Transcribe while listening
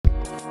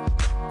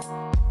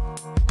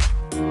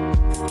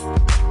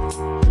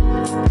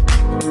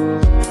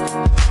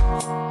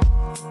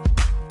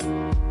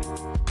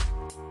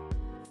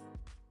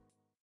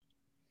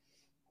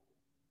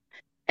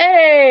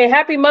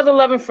happy Mother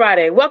Loving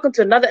Friday. Welcome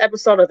to another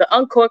episode of the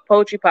Uncorked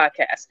Poetry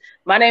Podcast.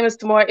 My name is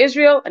Tamora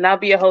Israel, and I'll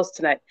be your host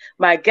tonight.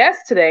 My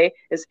guest today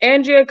is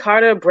Andrea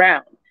Carter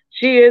Brown.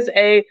 She is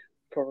a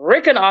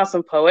freaking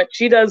awesome poet.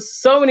 She does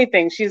so many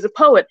things. She's a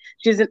poet,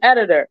 she's an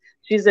editor,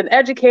 she's an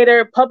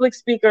educator, public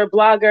speaker,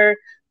 blogger,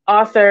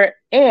 author,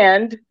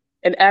 and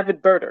an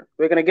avid birder.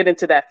 We're going to get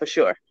into that for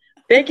sure.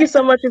 Thank you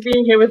so much for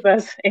being here with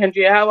us,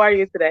 Andrea. How are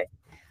you today?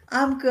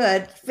 I'm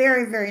good.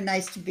 Very, very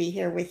nice to be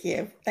here with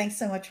you. Thanks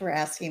so much for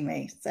asking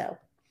me.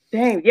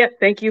 Dang, yes,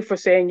 thank you for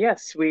saying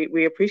yes.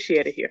 We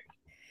appreciate it here.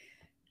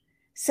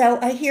 So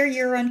I hear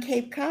you're on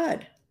Cape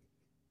Cod.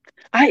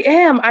 I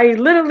am. I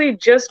literally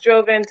just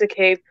drove into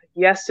Cape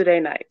yesterday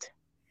night.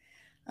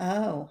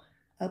 Oh,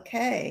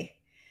 okay.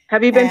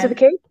 Have you been to the And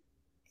Cape?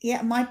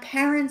 yeah, my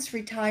parents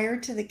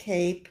retired to the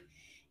Cape,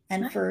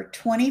 and for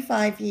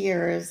 25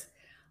 years,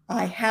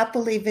 I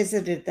happily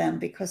visited them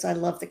because I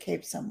love the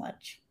Cape so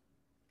much.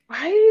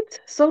 Right?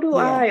 So do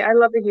Yeah, I. I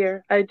love it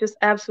here. I just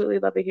absolutely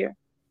love it here.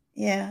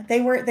 yeah. They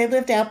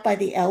lived out by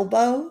the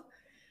Elbow,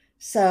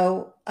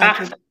 so I Ah,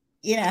 could,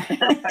 you know,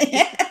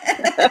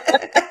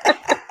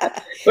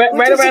 right, which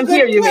right was a around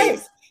here, good you mean?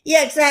 place.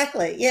 Yeah,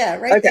 exactly. Yeah,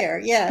 right Okay. there.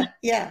 Yeah,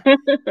 yeah.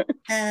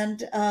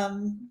 And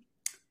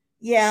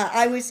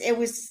yeah, it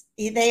was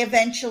they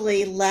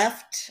eventually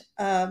left,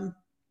 and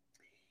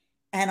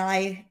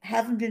I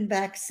haven't been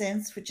back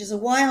since, which is a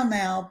while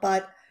now,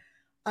 but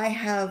I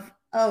have,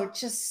 oh,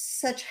 just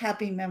such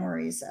happy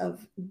memories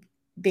of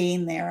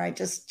being there.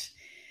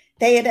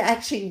 They had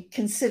actually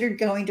considered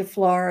going to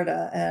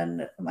Florida,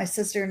 and my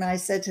sister and I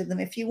said to them,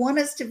 if you want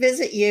us to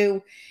visit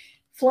you,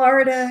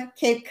 Florida,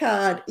 Cape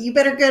Cod, you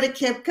better go to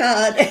Cape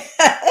Cod.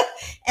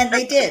 And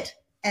they did.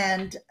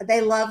 And they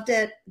loved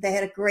it. They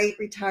had a great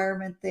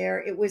retirement there.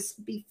 It was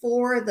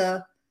before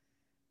the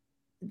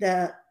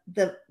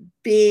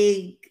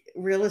big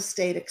real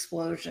estate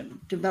explosion,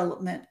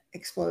 development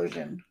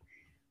explosion.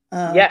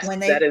 Yes, When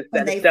that they is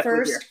when that is they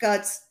definitely here.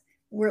 first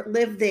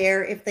lived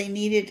there, if they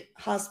needed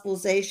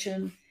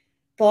hospitalization,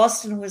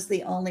 Boston was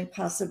the only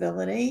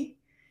possibility.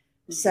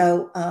 Hmm.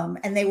 So,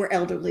 and they were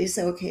elderly,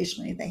 so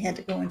occasionally they had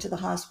to go into the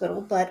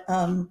hospital. But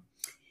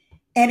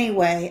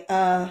anyway,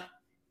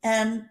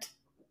 and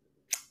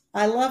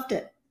I loved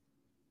it.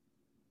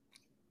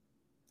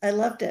 I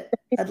loved it.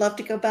 I'd love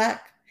to go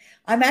back.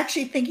 I'm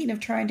actually thinking of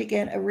trying to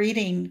get a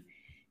reading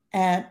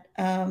at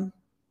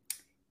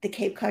the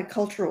Cape Cod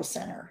Cultural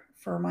Center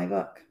for my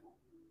book.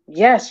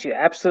 Yes, you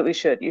absolutely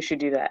should. You should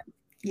do that.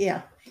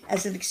 Yeah,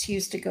 as an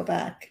excuse to go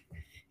back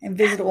and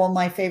visit all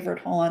my favorite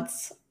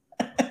haunts.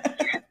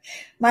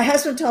 My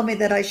husband told me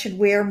that I should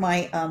wear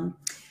my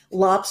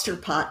lobster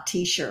pot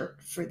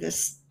T-shirt for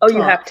this Oh,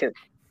 you have talk. to.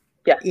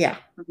 Yes. Yeah,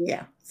 Mhm.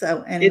 yeah.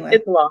 So anyway,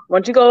 It's law.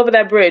 Once you go over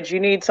that bridge, you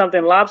need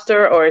something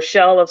lobster or a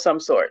shell of some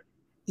sort.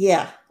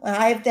 yeah. Well,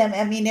 I have them.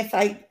 I mean, if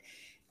I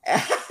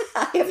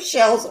I have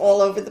shells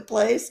all over the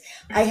place.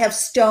 I have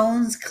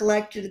stones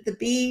collected at the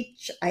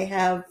beach. I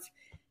have,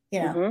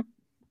 you know, Hmm.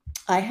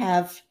 I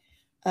have.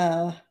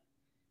 Uh,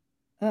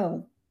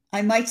 oh,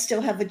 I might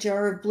still have a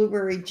jar of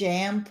blueberry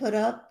jam put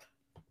up.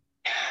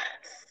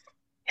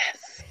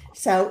 Yes.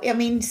 So I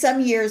mean, some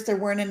years there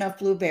weren't enough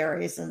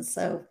blueberries, and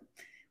so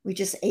we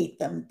just ate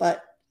them.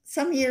 But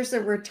some years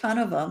there were a ton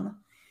of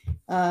them.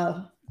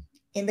 Uh,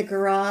 in the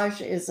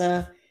garage is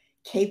a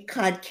Cape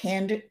Cod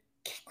canned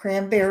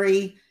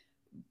cranberry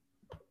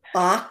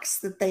box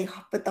that they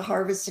put the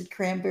harvested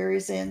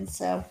cranberries in.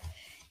 So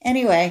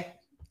anyway,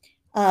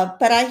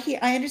 but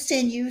I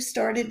understand you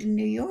started in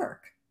New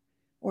York,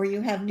 or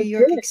you have New I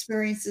York did.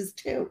 experiences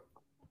too.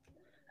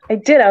 I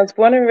did. I was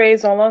born and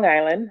raised on Long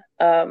Island.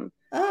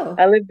 Oh,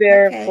 I lived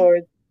there okay. for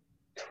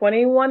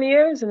 21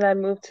 years and I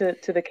moved to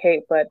the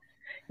Cape. But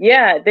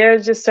yeah,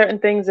 there's just certain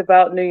things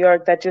about New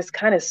York that just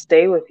kind of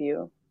stay with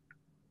you.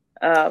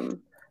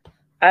 Um,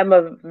 I'm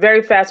a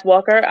very fast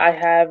walker.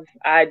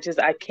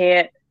 I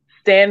can't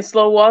stand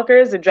slow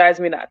walkers. It drives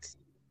me nuts.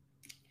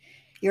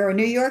 You're a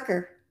New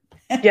Yorker.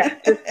 Yeah,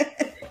 just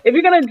if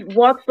you're gonna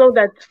walk slow,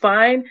 that's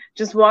fine.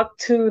 Just walk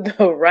to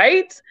the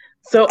right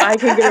so I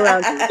can get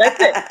around you.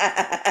 That's it.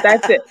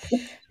 That's it.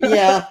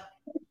 Yeah.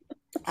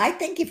 I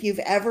think if you've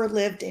ever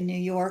lived in New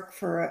York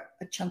for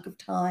a chunk of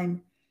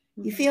time,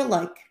 you Mhm. feel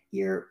like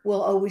you're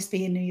will always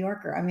be a New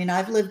Yorker. I mean,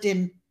 I've lived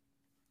in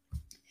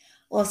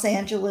Los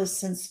Angeles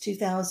since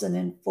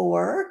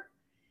 2004,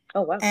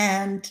 Oh wow.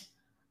 and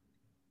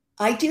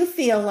I do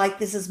feel like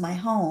this is my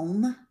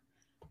home.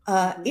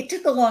 Mhm. It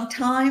took a long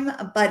time,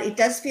 but it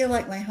does feel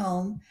like my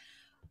home.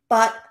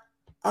 But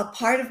a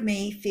part of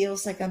me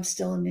feels like I'm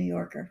still a New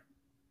Yorker.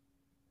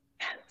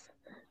 Yes.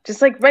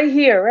 Just like right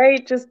here,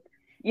 right? Just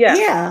yeah.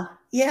 Yeah,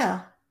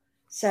 yeah.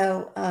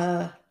 So,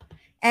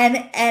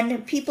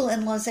 and people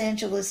in Los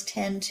Angeles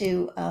tend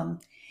to,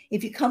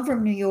 if you come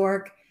from New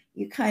York,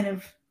 you kind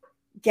of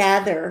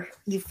gather,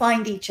 you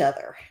find each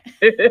other,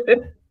 Is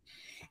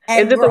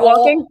and it the we're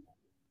walking? all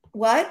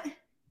what?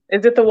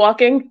 Is it the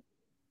walking?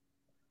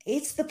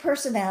 It's the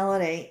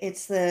personality.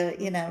 It's the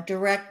Mhm.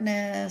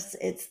 directness.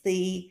 It's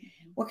the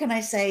what can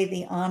I say?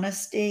 The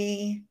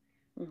honesty.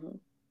 Mhm.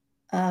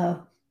 Uh,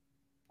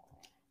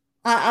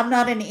 I'm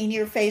not an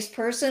in-your-face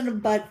person,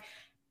 but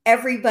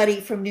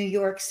everybody from New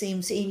York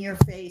seems in your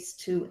face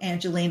to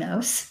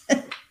Angelenos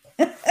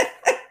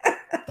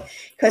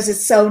because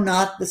it's so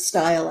not the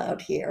style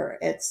out here.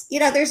 It's,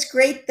 there's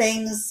great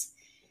things.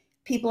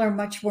 People are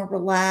much more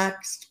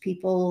relaxed.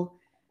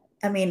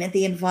 I mean,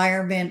 the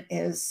environment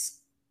is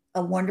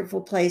a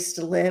wonderful place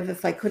to live.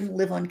 If I couldn't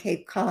live on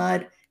Cape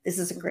Cod, this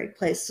is a great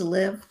place to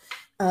live.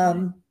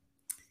 And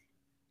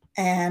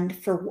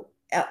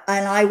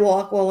I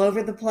walk all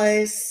over the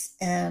place,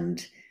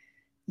 and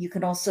you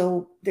can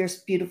also,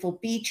 there's beautiful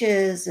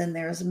beaches, and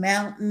there's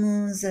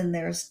mountains, and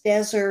there's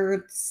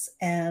deserts,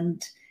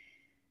 and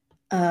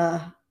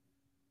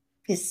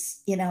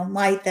it's,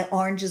 the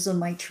oranges on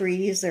my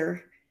trees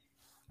are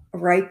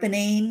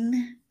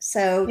ripening.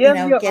 So, you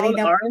have your getting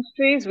own up. orange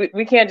trees.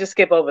 We can't just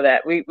skip over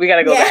that. We got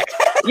to go back.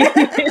 You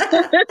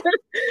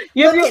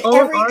have Look your at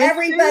own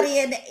everybody,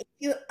 and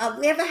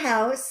we have a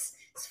house.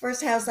 It's the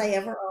first house I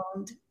ever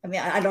owned. I mean,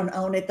 I don't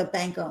own it; the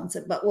bank owns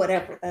it, but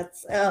whatever.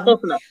 That's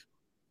close enough.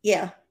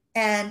 Yeah,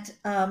 and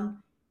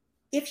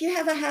if you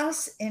have a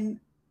house in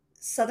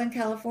Southern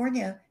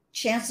California,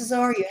 chances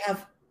are you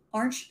have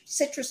orange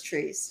citrus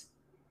trees.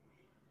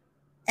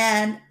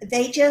 And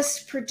they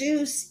just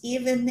produce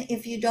even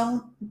if you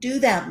don't do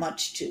that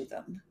much to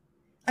them.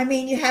 I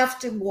mean, you have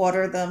to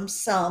water them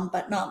some,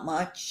 but not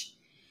much.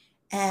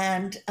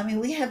 And I mean,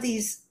 we have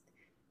these.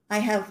 I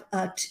have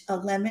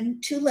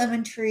two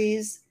lemon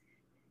trees.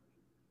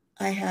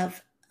 I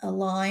have a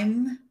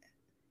lime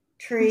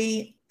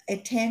tree, a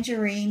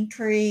tangerine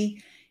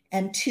tree,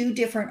 and two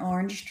different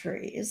orange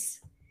trees.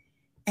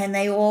 And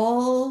they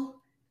all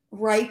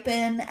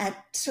ripen at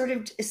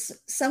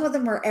some of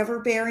them are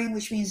everbearing,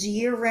 which means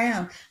year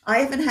round. I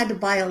haven't had to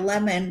buy a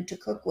lemon to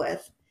cook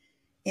with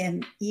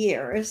in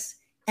years.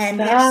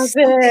 And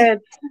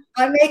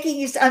I'm making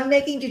you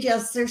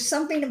just, there's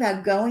something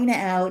about going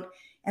out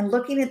and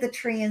looking at the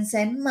tree and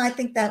saying, I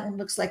think that one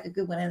looks like a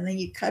good one. And then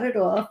you cut it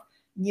off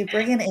and you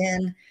bring it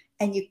in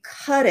and you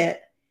cut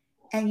it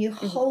and you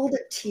hold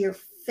it to your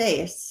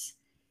face.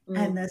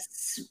 And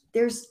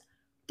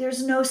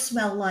there's no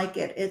smell like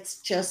it. It's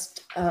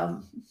just,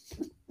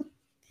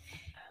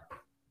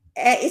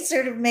 it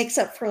sort of makes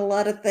up for a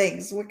lot of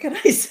things. What can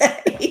I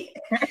say?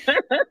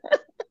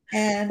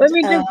 And let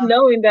me just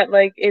knowing that,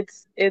 like,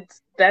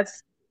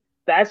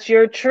 that's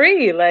your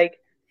tree. Like,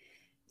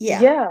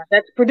 yeah,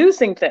 that's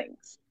producing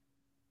things.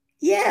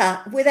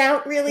 Yeah,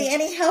 without really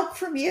any help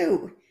from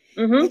you.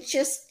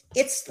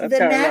 It's the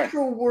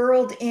natural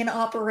world in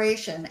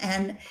operation.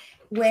 And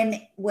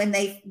when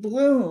they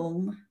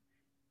bloom,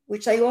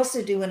 which I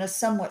also do in a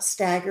somewhat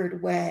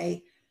staggered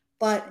way,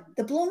 but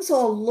the blooms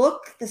all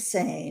look the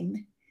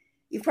same.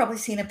 You've probably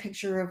seen a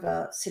picture of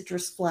a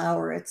citrus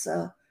flower. It's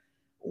a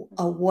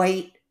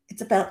white,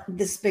 it's about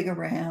this big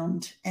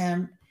around,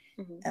 and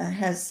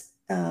it's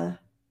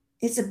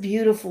a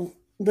beautiful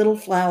little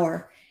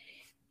flower.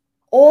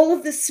 All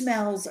of the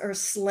smells are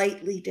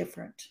slightly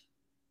different.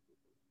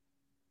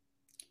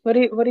 What do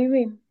you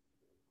mean?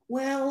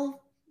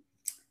 Well,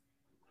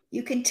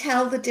 you can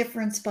tell the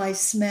difference by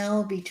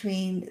smell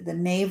between the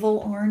navel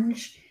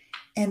orange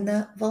and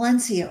the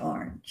Valencia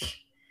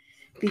orange,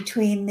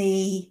 between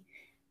the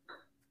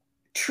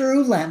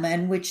true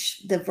lemon,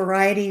 which the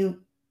variety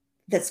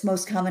that's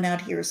most common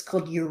out here is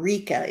called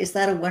Eureka. Is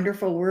that a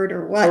wonderful word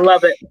or what?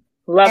 Love it.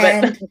 Love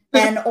it.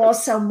 And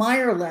also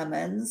Meyer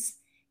lemons.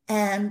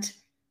 And,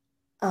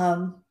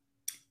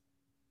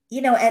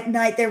 at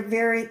night,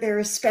 they're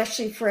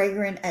especially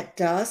fragrant at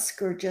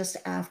dusk or just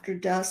after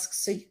dusk.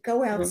 So you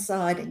go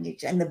outside and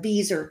the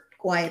bees are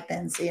quiet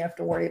then, so you don't have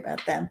to worry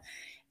about them.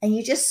 And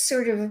you just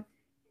sort of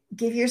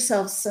give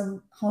yourself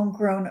some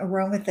homegrown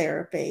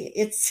aromatherapy.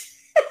 It's,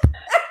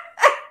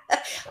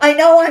 I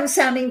know I'm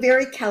sounding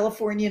very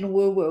Californian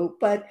woo-woo,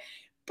 but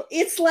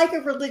it's like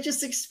a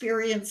religious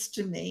experience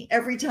to me.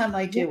 Every time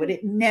I do it,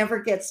 it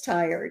never gets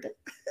tired.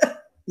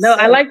 No,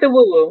 I like the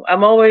woo-woo.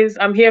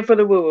 I'm here for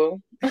the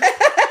woo-woo.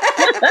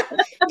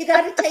 You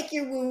got to take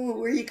your woo-woo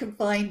where you can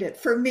find it.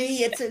 For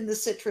me, it's in the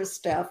citrus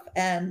stuff.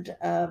 And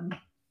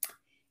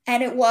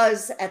it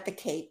was at the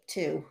Cape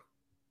too.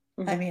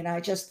 I mean, I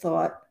just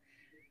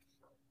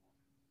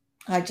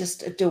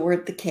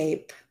adored the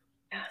Cape,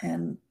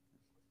 and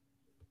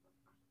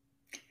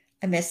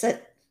I miss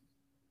it.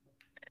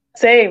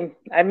 Same.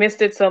 I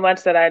missed it so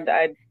much that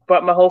I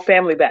brought my whole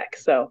family back.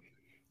 So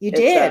you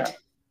did?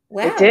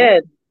 Wow. I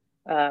did.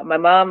 My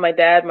mom, my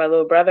dad, my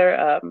little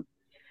brother.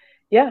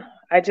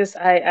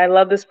 I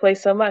love this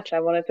place so much. I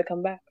wanted to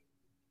come back.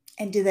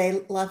 And do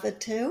they love it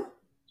too?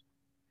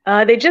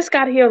 They just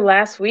got here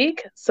last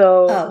week.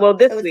 So, early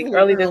this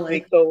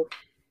week. So,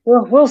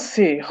 we'll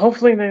see.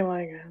 Hopefully they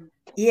like it.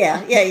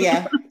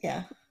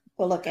 Yeah.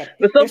 Well, look,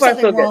 there's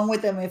something wrong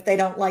with them if they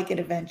don't like it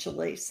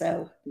eventually.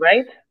 So,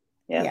 right?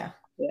 Yeah.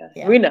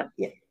 We know.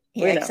 Yeah,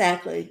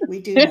 exactly.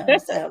 We do know.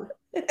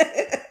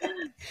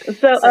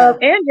 So,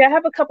 Angie, I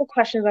have a couple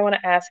questions I want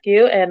to ask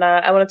you, and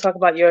I want to talk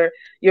about your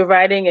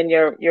writing and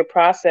your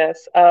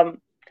process.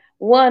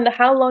 One,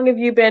 how long have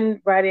you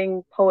been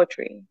writing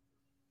poetry?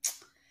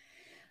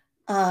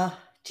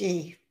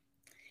 Gee,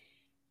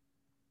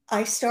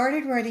 I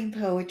started writing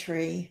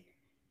poetry,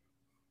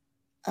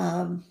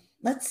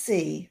 let's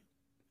see,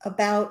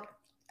 about,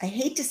 I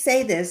hate to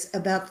say this,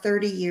 about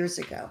 30 years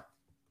ago.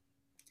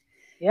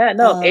 Yeah,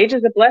 no, age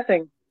is a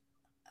blessing.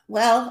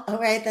 Well, all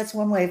right, that's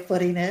one way of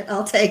putting it.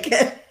 I'll take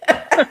it.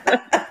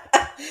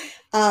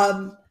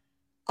 um,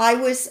 I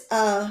was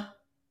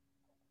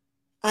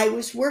I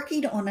was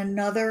working on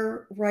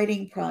another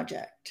writing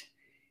project,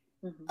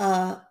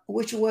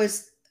 which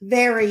was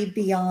very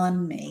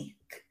beyond me.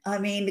 I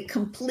mean,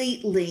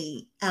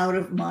 completely out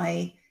of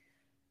my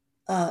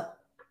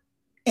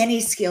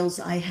any skills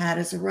I had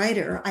as a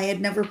writer. I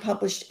had never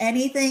published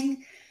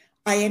anything.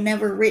 I had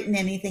never written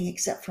anything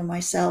except for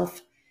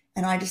myself.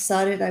 And I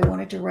decided I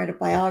wanted to write a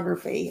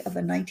biography of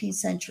a 19th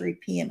century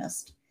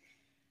pianist.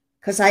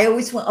 Because I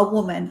always want a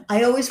woman.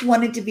 I always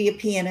wanted to be a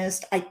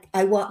pianist.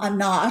 I'm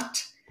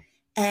not.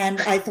 And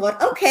I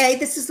thought, okay,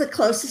 this is the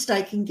closest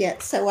I can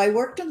get. So I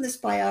worked on this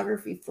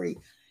biography for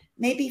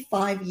maybe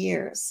 5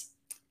 years.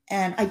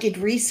 And I did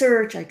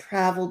research. I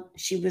traveled.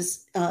 She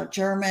was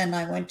German.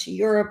 I went to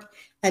Europe.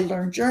 I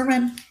learned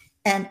German.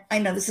 And I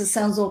know this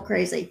sounds a little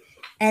crazy.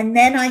 And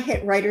then I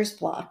hit writer's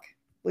block,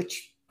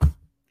 which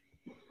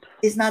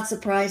is not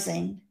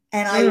surprising.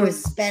 And I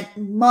was spent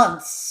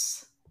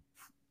months.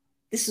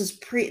 This is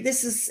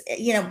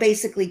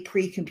basically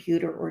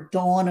pre-computer or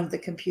dawn of the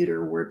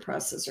computer word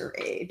processor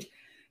age.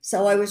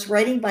 So I was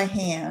writing by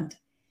hand,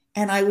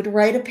 and I would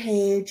write a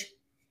page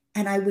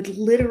and I would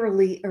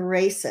literally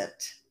erase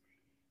it,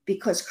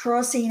 because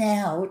crossing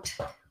out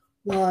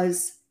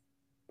was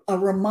a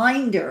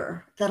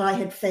reminder that I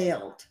had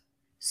failed.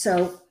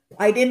 So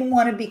I didn't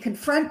want to be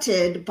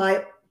confronted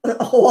by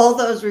all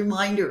those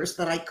reminders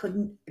that I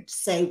couldn't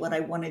say what I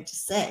wanted to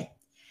say.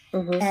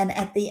 And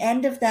at the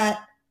end of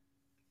that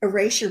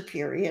erasure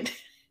period,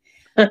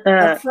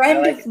 a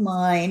friend of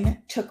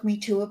mine took me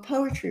to a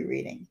poetry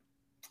reading.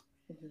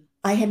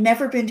 I had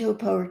never been to a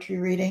poetry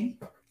reading.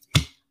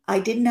 I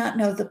did not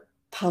know the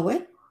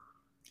poet.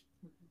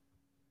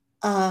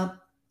 I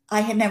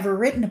had never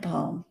written a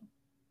poem.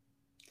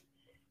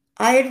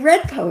 I had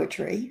read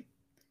poetry,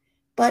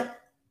 but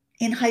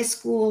in high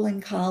school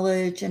and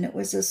college, and it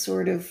was a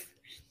sort of,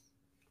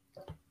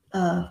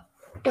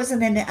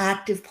 wasn't an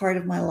active part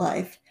of my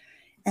life.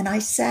 And I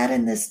sat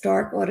in this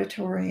dark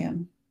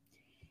auditorium,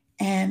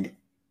 and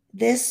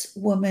this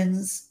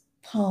woman's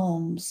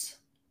poems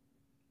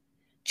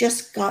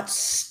just cut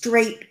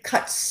straight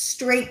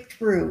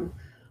through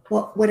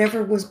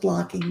whatever was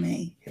blocking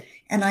me.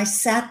 And I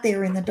sat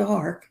there in the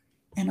dark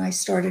and I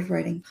started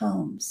writing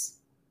poems.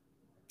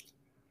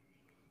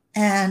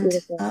 And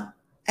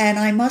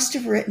I must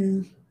have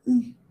written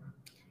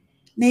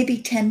maybe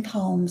 10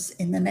 poems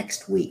in the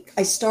next week.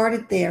 I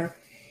started there.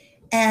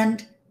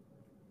 And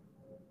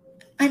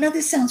I know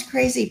this sounds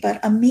crazy,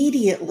 but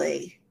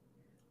immediately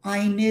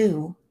I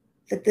knew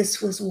that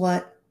this was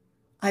what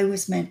I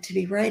was meant to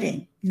be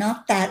writing.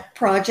 Not that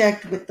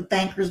project with the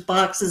banker's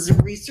boxes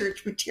of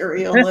research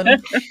material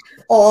and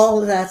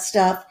all of that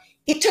stuff.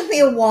 It took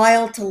me a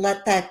while to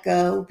let that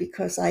go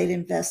because I'd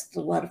invested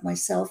a lot of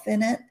myself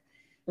in it.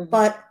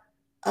 But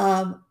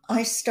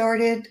I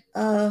started,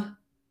 I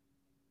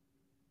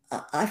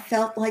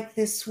felt like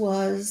this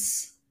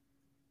was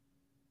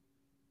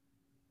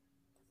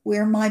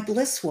where my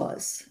bliss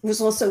was. It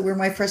was also where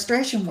my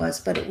frustration was,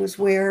 but it was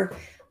where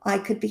I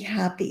could be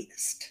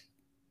happiest.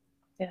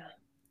 Yeah.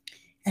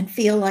 And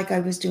feel like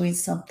I was doing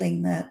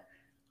something that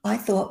I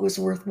thought was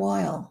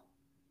worthwhile.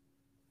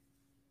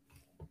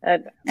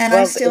 And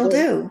I still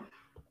do.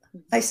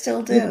 I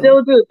still do. You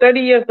still do. 30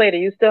 years later,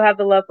 you still have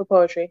the love for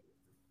poetry.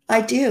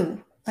 I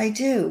do.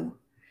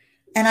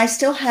 And I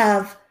still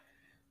have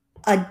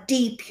a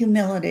deep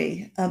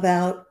humility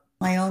about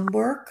my own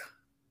work.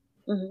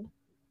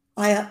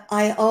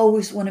 I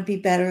always want to be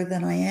better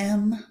than I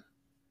am.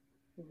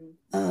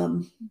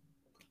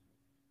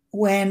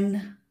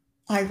 When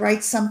I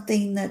write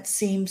something that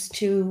seems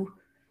to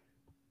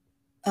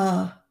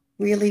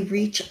really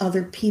reach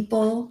other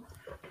people,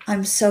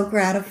 I'm so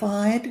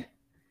gratified.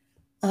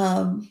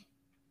 And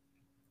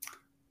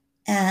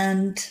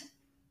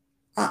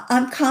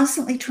I'm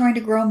constantly trying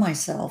to grow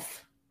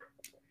myself.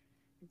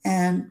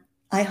 And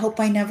I hope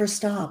I never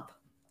stop.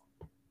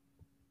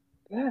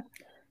 Yes.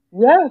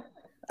 Yes.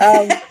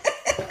 I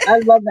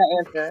love that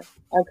answer.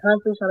 I'm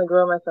constantly trying to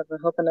grow myself and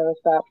hope I never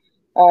stop.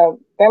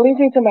 That leads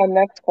me to my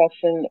next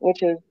question,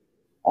 which is,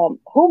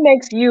 who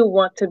makes you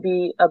want to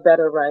be a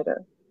better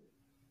writer?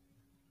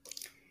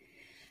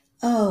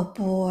 Oh,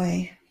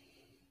 boy.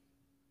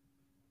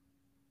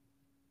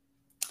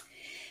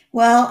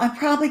 Well, I'm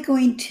probably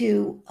going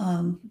to,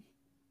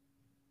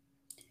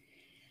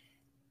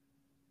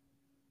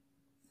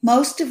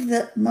 most of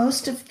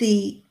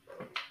the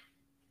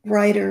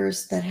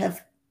writers that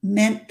have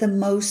meant the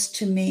most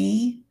to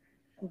me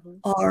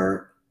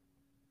are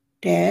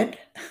dead.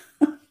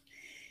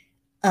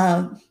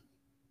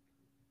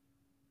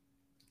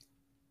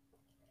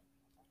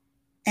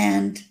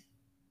 And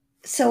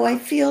so I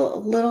feel a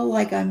little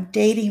like I'm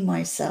dating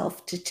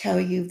myself to tell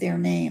you their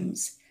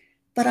names,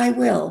 but I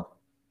will.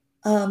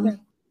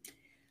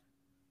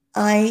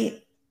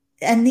 I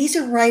and these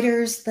are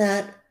writers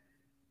that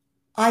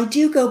I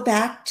do go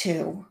back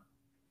to.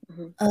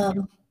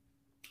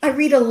 I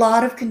read a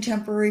lot of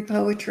contemporary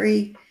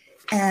poetry,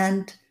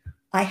 and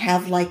I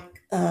have like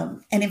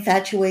an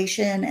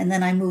infatuation, and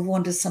then I move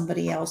on to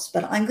somebody else.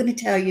 But I'm going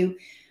to tell you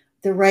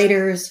the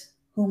writers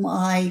whom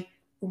I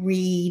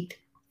read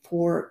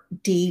for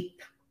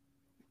deep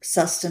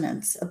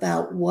sustenance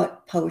about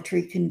what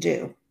poetry can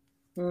do.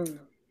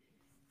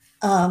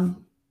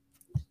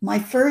 My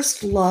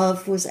first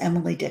love was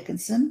Emily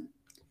Dickinson,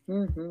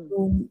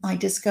 whom I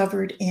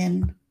discovered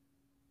in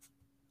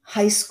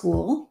high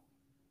school.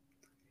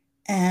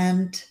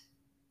 And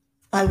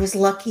I was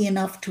lucky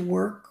enough to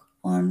work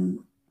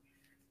on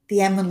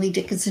the Emily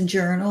Dickinson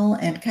Journal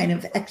and kind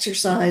of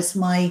exercise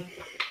my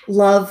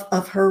love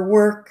of her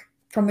work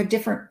from a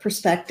different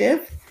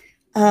perspective.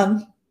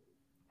 I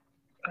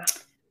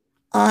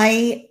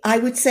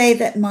would say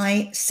that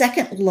my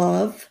second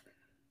love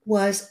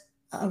was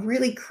a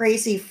really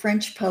crazy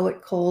French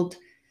poet called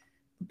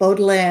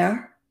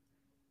Baudelaire,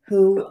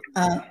 who,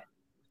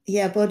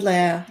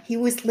 Baudelaire, he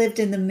lived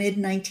in the mid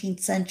 19th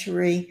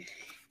century,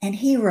 and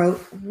he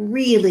wrote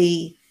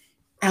really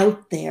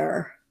out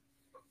there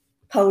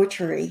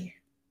poetry.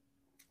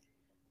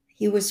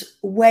 He was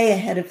way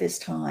ahead of his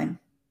time.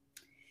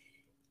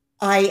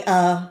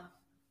 And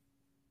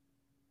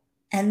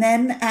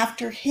then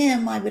after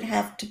him, I would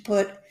have to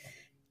put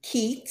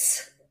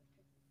Keats.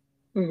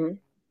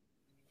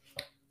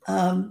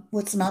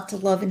 What's not to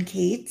love in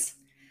Keats?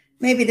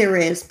 Maybe there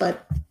is,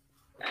 but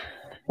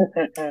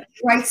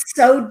writes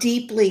so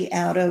deeply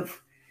out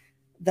of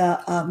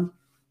the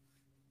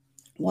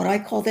what I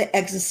call the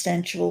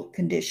existential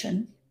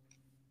condition.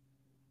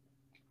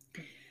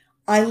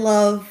 I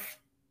love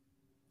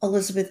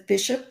Elizabeth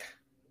Bishop.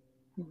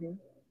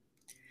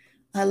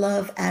 I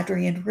love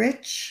Adrienne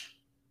Rich.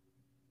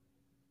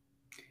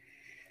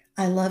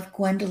 I love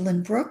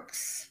Gwendolyn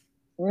Brooks.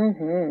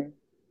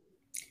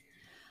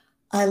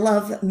 I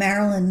love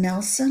Marilyn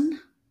Nelson.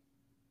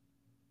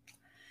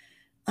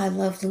 I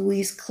love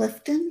Louise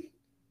Clifton.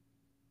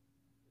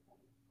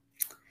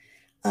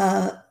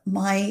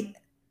 My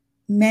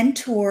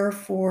mentor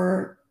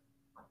for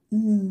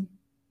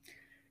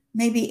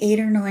maybe 8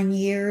 or 9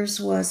 years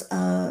was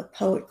a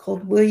poet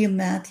called William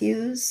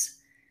Matthews,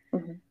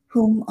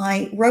 whom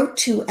I wrote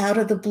to out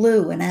of the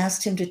blue and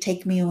asked him to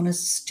take me on as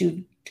a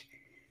student.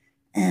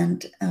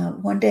 And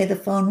one day the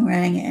phone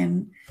rang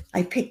and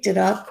I picked it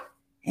up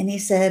and he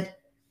said,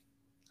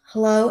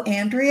 "Hello,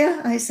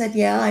 Andrea?" I said,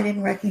 "Yeah." I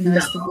didn't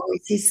recognize the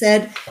voice. He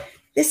said,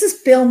 "This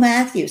is Bill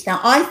Matthews." Now,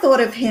 I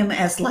thought of him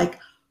as like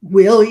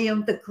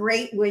William, the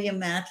great William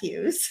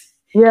Matthews.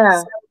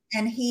 Yeah.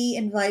 And he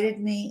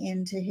invited me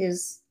into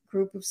his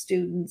group of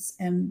students,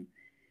 and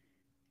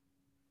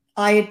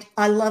I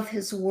love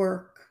his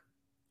work.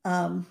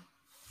 I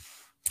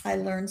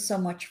learned so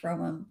much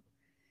from him,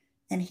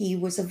 and he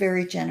was a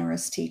very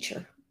generous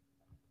teacher.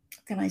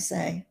 What can I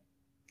say?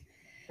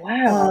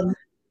 Wow.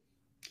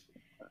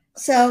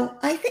 So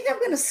I think I'm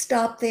going to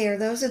stop there.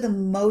 Those are the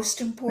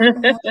most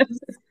important ones.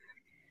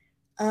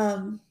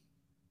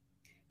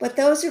 But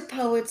those are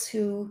poets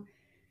who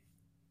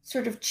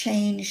sort of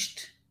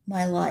changed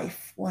my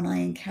life when I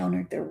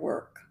encountered their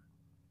work.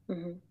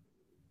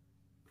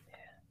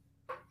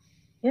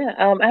 Yeah.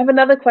 I have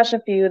another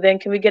question for you. Then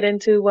can we get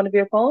into one of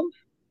your poems?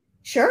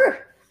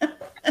 Sure.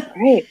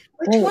 Great.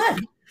 Which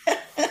one?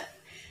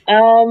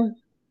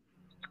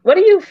 What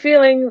are you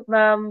feeling?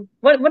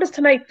 What does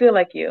tonight feel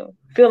like to you?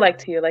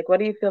 Like, what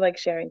do you feel like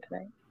sharing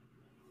tonight?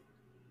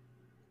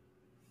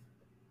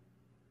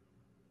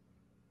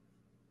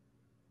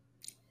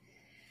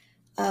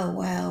 Oh,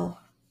 wow.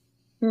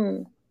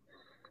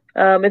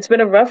 It's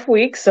been a rough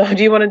week. So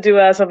do you want to do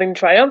something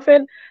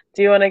triumphant?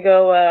 Do you want to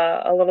go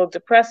a little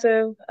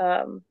depressive?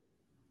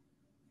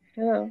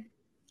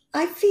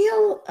 I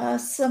feel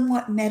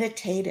somewhat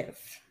meditative.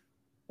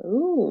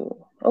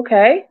 Ooh,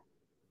 okay.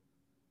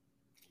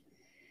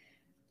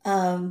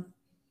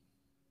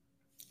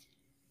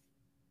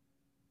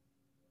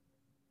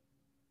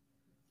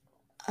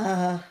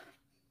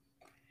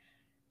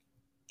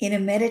 In a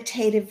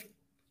meditative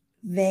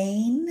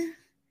vein,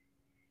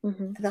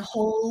 the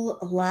whole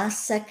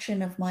last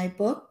section of my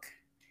book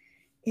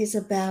is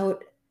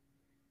about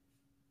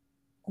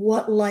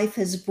what life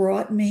has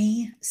brought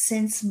me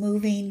since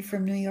moving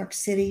from New York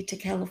City to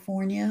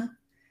California,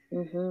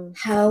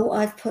 how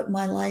I've put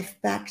my life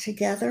back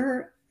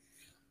together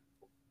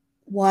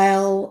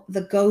while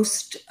the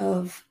ghost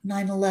of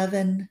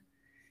 9/11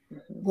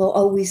 will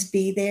always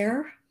be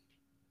there.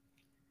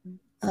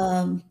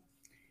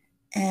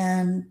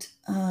 And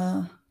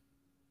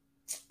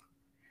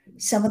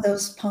some of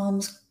those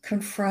poems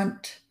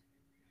confront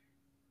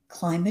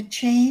climate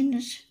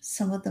change.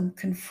 Some of them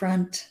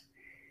confront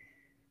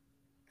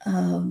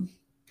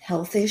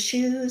health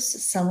issues.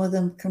 Some of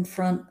them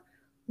confront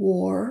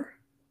war.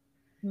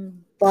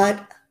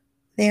 But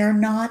they're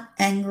not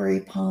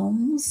angry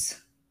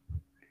poems.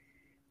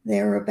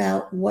 They're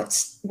about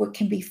what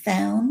can be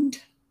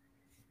found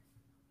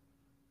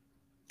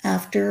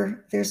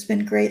after there's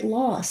been great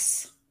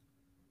loss.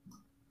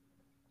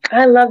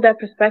 I love that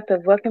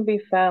perspective. What can be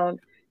found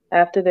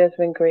after there's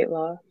been great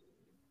loss?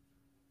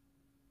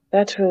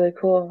 That's really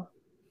cool.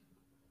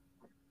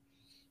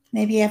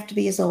 Maybe you have to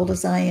be as old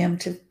as I am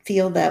to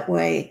feel that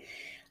way.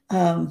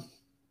 Um,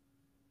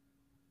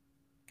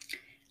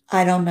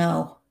 I don't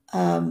know.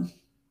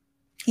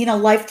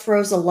 Life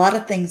throws a lot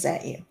of things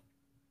at you,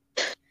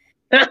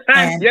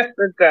 and Yes,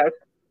 it does.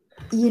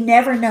 you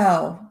never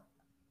know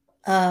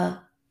uh,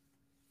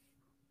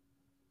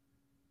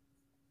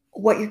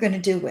 what you're going to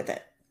do with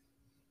it.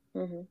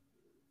 Mm-hmm.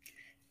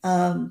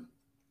 Um,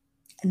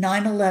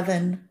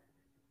 9/11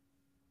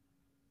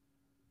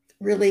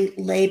 really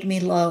laid me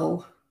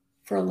low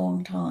for a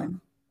long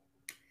time.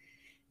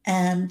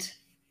 And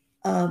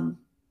um,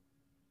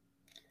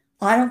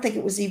 I don't think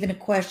it was even a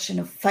question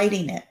of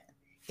fighting it.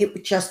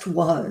 It just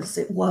was.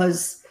 It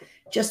was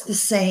just the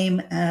same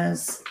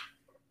as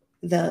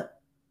the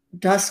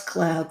dust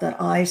cloud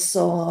that I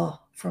saw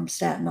from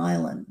Staten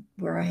Island,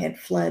 where I had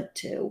fled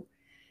to,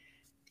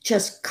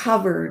 just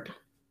covered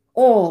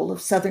all of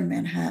southern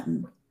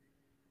Manhattan.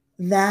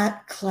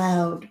 That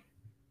cloud,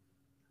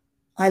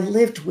 I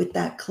lived with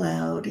that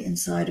cloud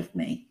inside of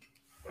me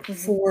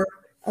for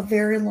a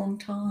very long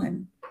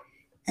time.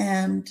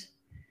 And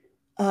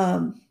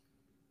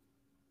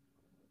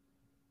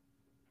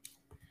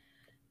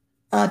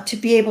to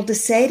be able to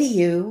say to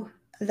you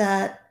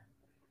that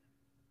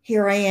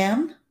here I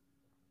am,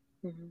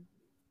 Mm-hmm.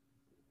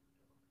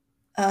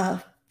 uh,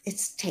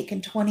 it's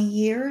taken 20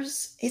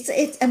 years. It's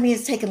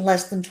taken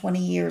less than 20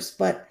 years,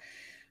 but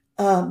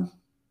um,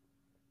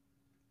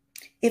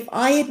 if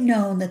I had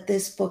known that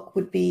this book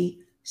would be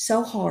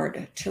so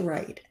hard to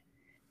write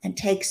and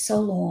take so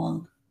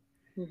long,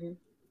 Mm-hmm.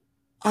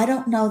 I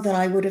don't know that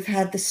I would have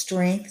had the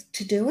strength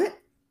to do it.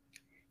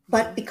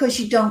 But Mm-hmm. because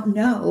you don't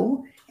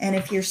know, and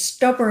if you're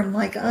stubborn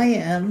like I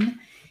am,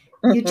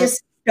 you Mm-hmm.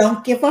 just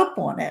don't give up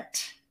on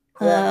it.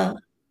 Yeah.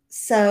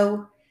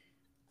 So,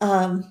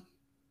 um,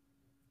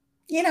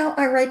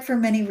 I write for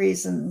many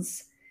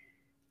reasons.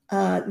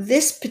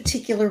 This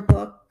particular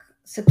book,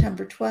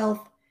 September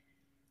 12th,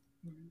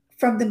 Mm-hmm.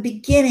 from the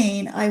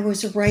beginning, I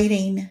was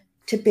writing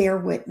to bear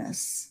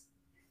witness.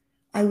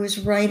 I was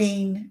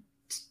writing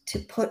to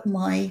put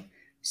my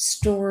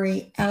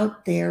story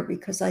out there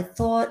because I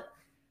thought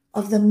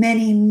of the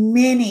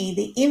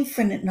the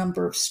infinite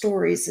number of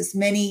stories, as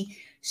many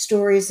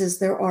stories as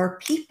there are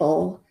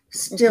people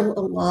still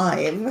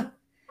alive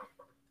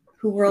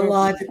who were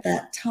alive Mm-hmm. at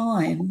that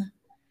time.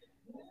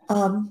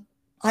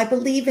 I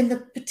believe in the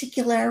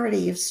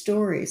particularity of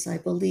stories. I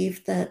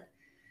believe that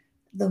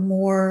the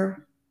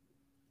more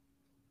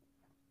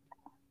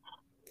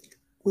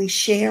we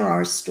share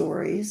our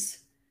stories,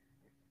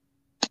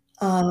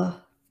 uh,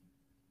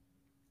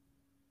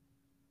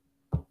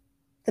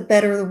 the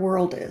better the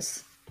world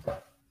is.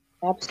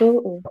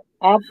 Absolutely.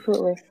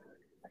 Absolutely.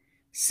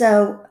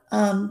 So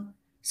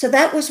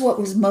that was what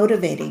was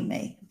motivating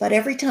me. But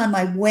every time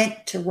I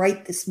went to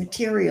write this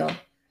material,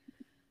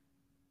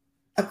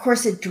 of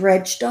course, it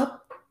dredged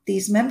up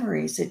these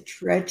memories. It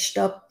dredged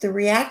up the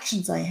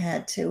reactions I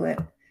had to it.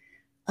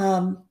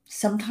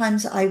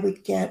 Sometimes I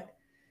would get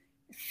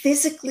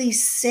physically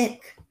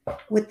sick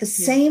with the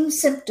same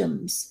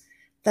symptoms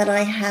that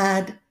I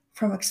had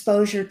from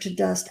exposure to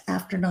dust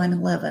after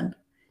 9/11.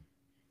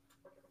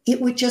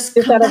 It would just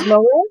Just come out of back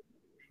nowhere?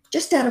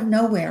 just out of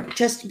nowhere,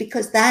 just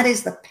because that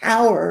is the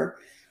power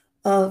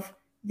of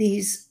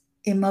these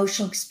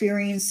emotional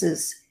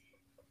experiences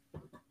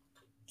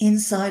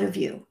inside of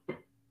you.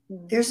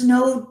 Mm-hmm. There's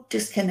no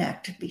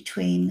disconnect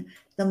between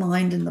the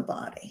mind and the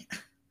body.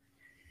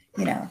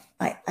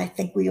 I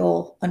think we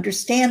all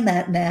understand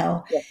that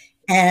now. Yeah.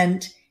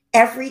 And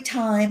every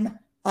time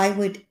I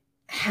would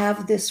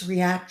have this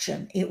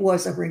reaction, it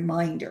was a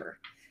reminder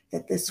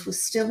that this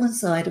was still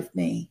inside of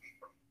me.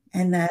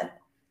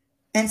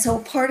 And so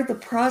part of the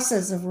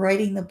process of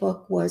writing the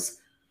book was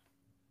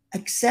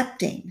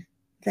accepting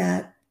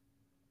that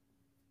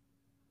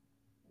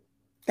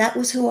that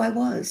was who I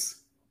was,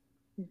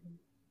 Mm-hmm.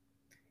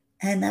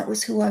 and that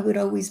was who I would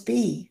always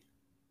be.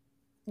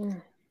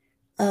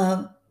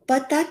 Mm-hmm.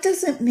 But that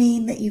doesn't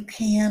mean that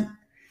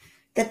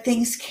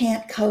things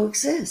can't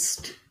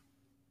coexist.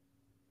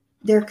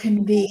 There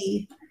can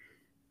be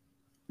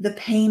the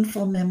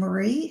painful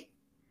memories,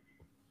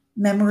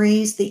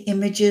 the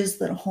images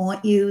that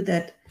haunt you,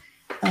 that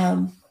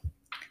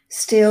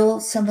still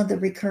some of the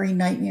recurring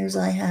nightmares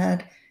I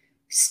had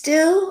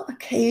still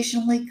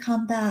occasionally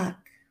come back.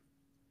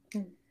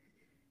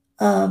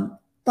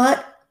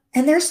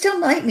 And they're still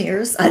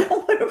nightmares. I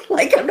don't want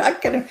to, I'm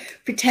not going to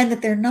pretend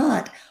that they're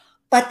not,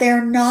 but they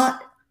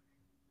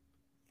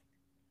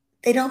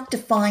don't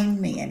define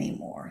me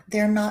anymore.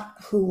 They're not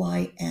who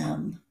I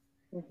am.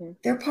 Mm-hmm.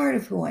 They're part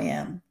of who I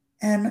am.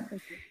 And Mm-hmm.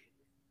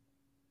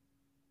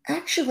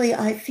 actually,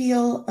 I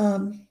feel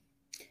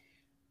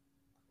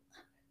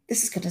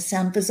this is going to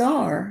sound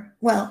bizarre.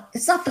 Well,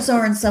 it's not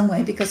bizarre in some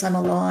way because I'm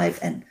alive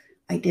and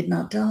I did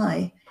not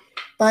die.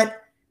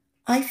 But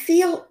I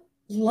feel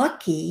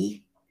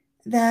lucky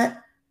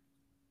that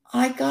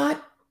I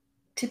got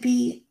to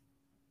be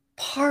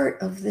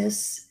part of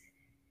this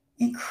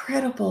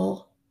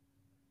incredible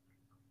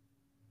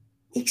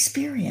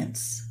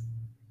experience.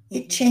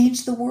 It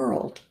changed the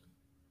world.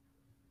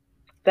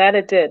 That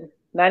it did.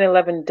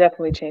 9/11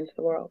 definitely changed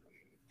the world.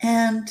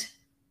 And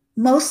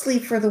mostly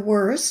for the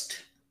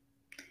worst.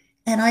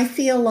 And I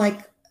feel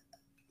like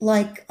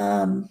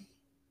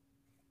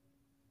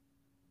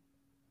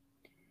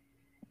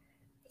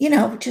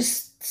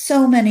just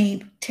so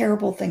many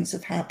terrible things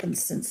have happened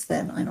since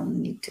then. I don't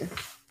need to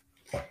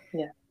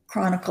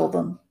chronicle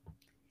them.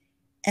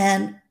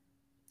 And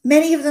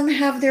many of them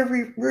have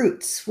their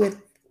roots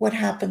with what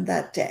happened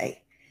that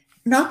day.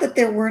 Not that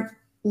there weren't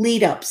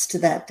lead ups to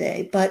that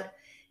day,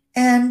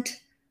 and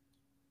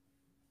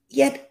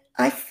yet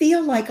I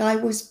feel like I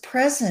was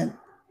present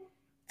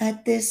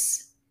at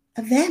this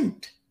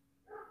event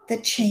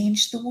that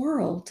changed the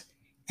world,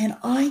 and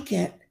I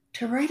get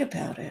to write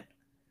about it.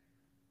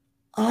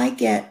 I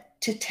get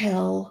to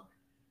tell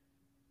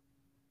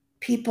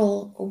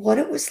people what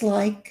it was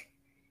like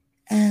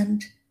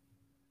and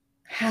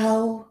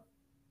how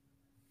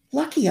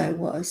lucky I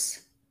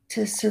was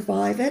to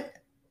survive it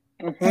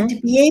and to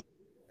be able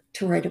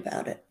to write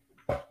about it.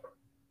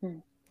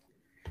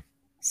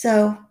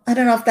 So I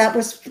don't know if that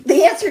was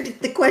the answer to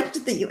the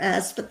question that you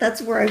asked, but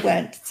that's where I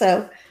went.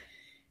 So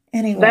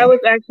anyway. That was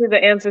actually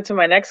the answer to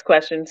my next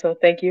question. So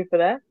thank you for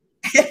that.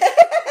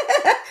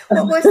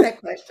 What was that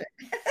question?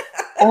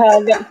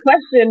 The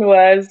question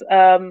was,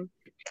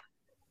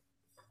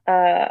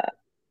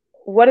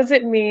 what does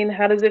it mean?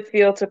 How does it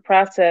feel to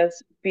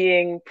process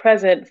being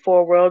present for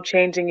a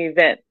world-changing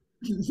event?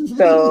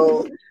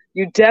 So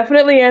you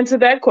definitely answered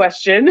that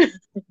question.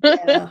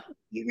 Yeah,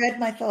 you read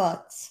my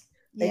thoughts.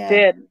 Yeah. I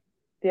did.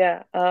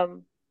 Yeah.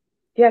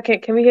 Yeah.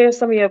 Can we hear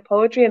some of your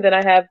poetry? And then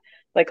I have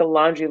like a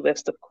laundry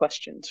list of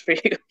questions for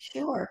you.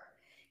 Sure.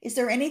 Is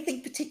there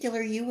anything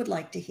particular you would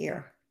like to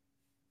hear?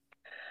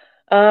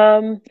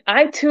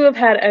 I too have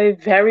had a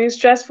very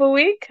stressful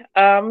week.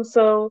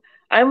 So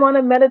I'm on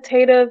a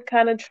meditative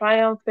kind of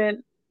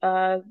triumphant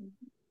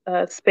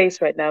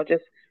space right now,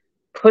 just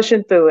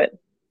pushing through it.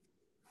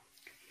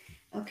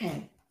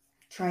 Okay.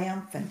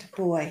 Triumphant.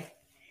 Boy,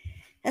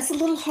 that's a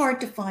little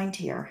hard to find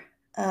here.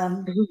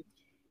 I'll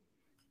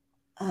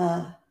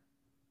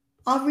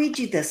read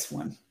you this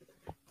one.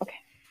 Okay.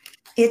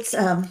 It's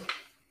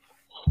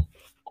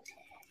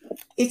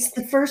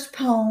the first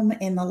poem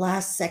in the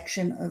last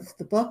section of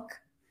the book.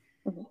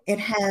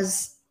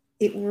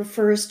 It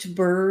refers to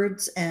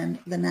birds and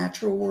the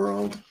natural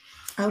world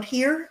out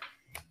here.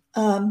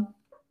 And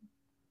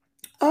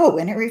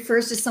it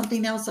refers to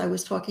something else I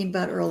was talking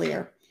about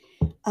earlier.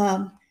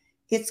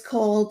 It's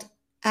called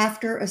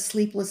After a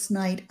Sleepless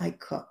Night, I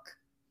Cook.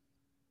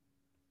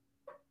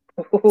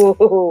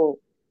 Ooh.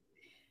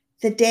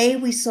 The day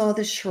we saw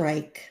the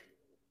shrike.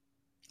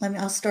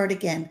 I'll start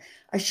again.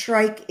 A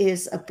shrike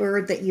is a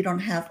bird that you don't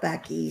have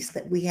back east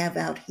that we have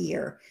out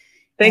here.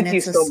 Thank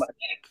you so much.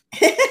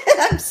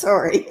 I'm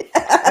sorry.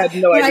 I had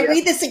no idea. When I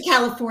read this in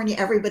California,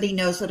 everybody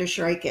knows what a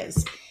shrike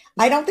is.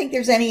 I don't think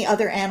there's any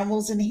other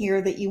animals in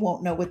here that you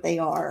won't know what they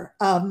are.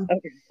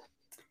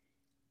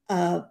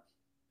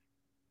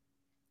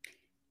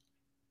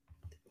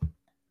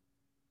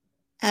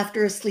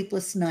 After a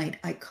sleepless night,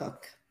 I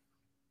cook.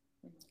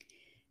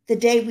 The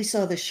day we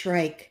saw the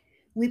shrike,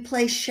 we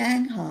play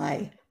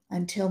Shanghai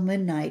until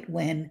midnight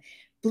when,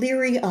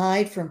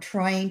 bleary-eyed from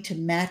trying to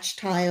match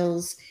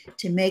tiles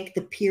to make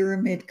the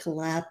pyramid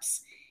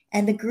collapse,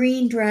 and the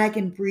green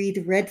dragon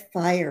breathe red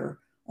fire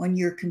on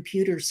your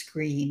computer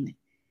screen,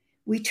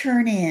 we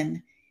turn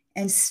in,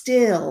 and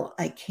still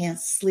I can't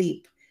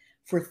sleep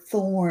for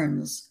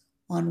thorns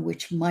on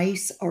which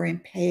mice are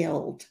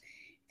impaled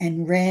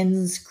and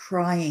wrens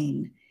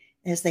crying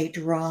as they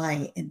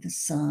dry in the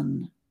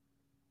sun.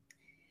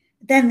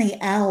 Then the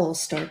owl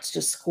starts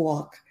to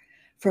squawk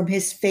from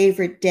his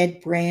favorite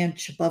dead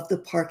branch above the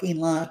parking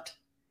lot.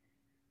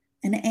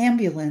 An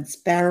ambulance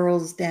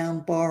barrels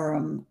down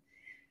Barham,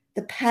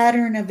 the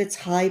pattern of its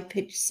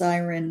high-pitched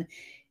siren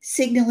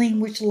signaling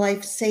which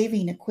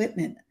life-saving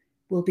equipment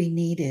will be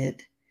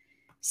needed,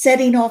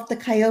 setting off the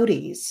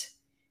coyotes,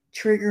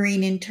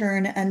 triggering in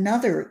turn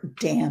another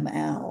damn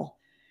owl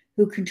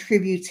who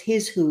contributes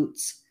his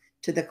hoots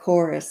to the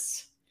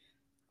chorus.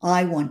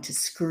 I want to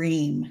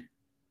scream.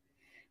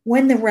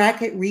 When the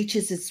racket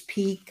reaches its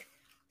peak,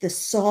 the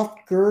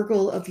soft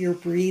gurgle of your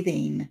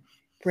breathing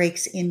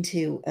breaks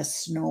into a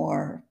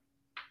snore.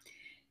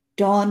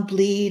 Dawn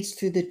bleeds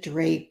through the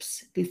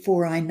drapes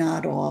before I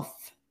nod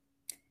off.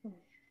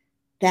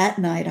 That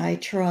night I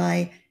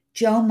try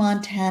Joe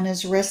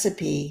Montana's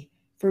recipe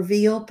for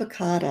veal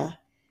piccata,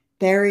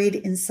 buried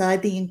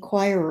inside the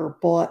Inquirer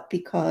bought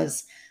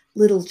because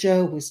little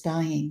Joe was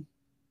dying.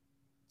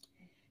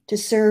 To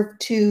serve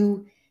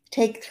two,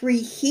 take 3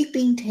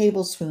 heaping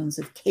tablespoons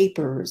of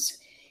capers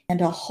and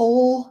a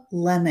whole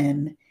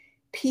lemon,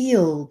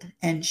 peeled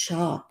and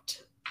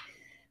chopped.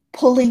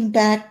 Pulling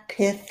back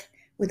pith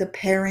with a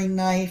paring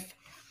knife,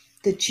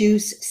 the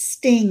juice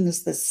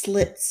stings the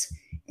slits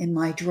in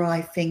my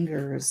dry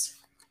fingers,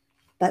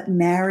 but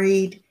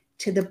married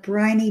to the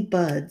briny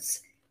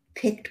buds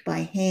picked by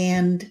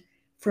hand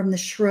from the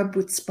shrub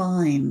with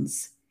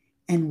spines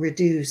and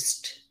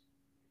reduced.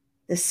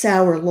 The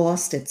sour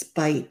lost its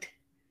bite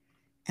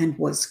and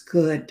was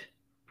good.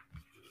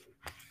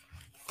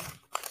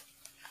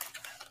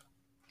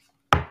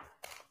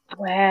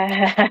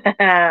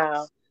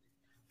 Wow.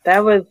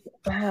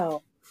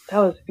 Wow. That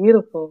was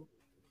beautiful.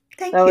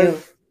 That Thank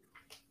was,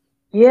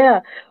 you.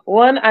 yeah.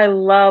 One, I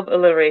love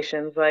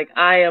alliterations. Like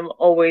I am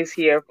always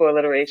here for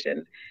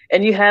alliterations.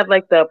 And you had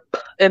like the p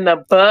and the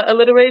b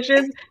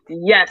alliterations.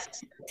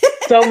 Yes.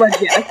 So much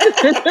yes.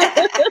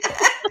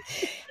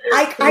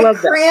 I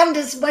Love that. crammed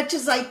as much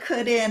as I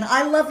could in.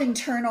 I love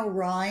internal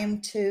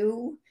rhyme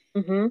too.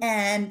 Hmm.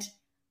 And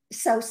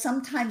so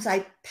sometimes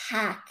I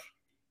pack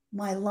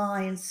my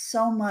lines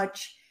so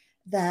much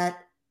that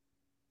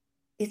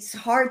it's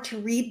hard to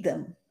read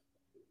them.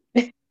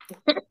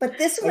 But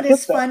this I one get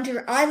is fun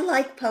to, I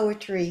like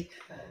poetry,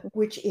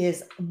 which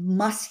is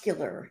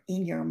muscular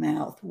in your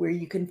mouth, where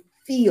you can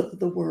feel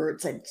the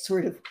words and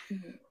sort of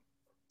that.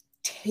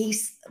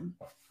 taste them.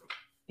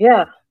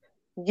 Yeah.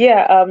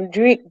 Yeah.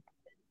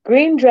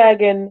 Green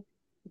Dragon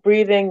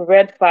breathing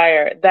red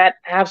fire. That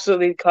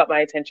absolutely caught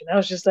my attention. I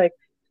was just like,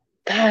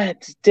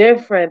 that's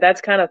different.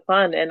 That's kind of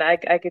fun. And I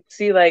could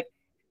see like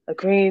a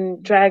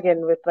green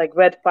dragon with like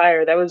red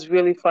fire. That was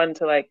really fun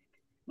to like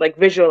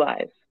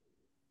visualize.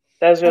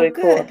 That was Oh, really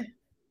cool. good.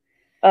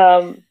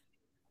 Um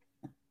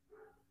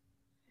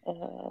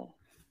uh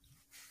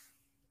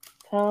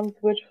Tom's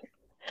which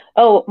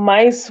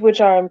mice which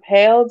are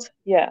impaled.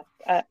 Yeah.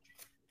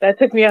 That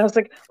took me. I was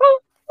like, oh,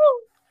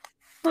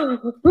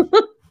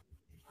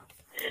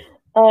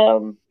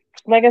 oh.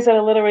 Like I said,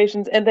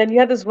 alliterations. And then you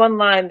had this one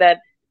line that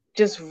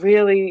just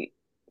really,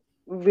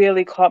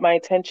 really caught my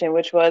attention,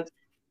 which was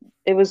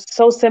it was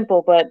so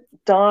simple, but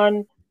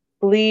dawn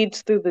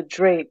bleeds through the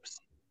drapes.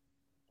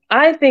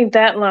 I think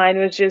that line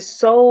was just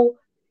so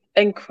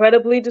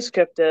incredibly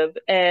descriptive,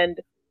 and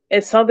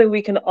it's something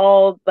we can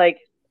all like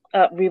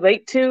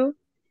relate to,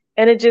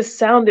 and it just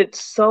sounded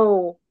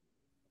so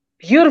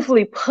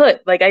beautifully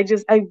put. Like I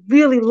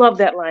really love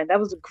that line. That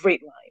was a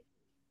great line.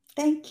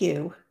 Thank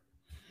you.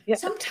 Yeah,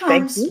 thank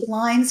Sometimes you.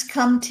 lines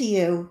come to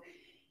you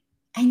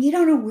and you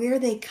don't know where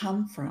they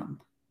come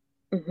from.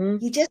 Hmm.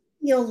 You just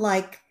feel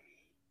like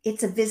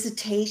it's a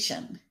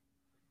visitation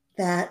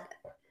that,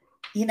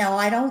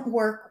 I don't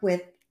work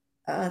with,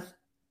 uh,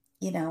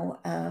 you know,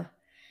 uh,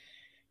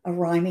 a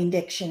rhyming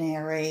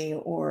dictionary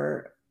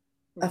or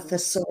a Hmm.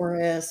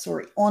 thesaurus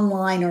or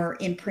online or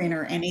in print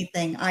or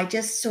anything. I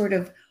just sort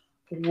of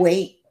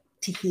wait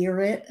to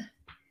hear it.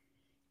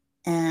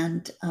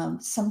 And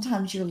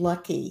sometimes you're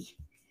lucky.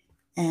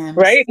 And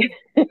Right?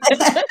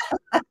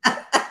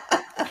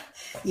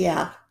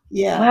 yeah,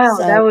 yeah. Wow,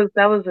 So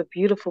that was a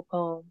beautiful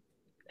poem.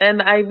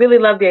 And I really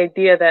love the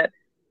idea that,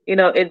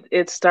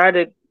 it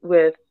started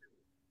with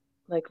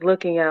like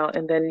looking out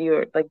and then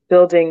you're like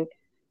building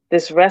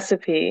this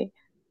recipe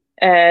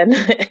and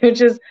it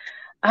just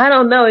I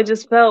don't know, it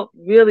just felt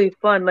really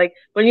fun. Like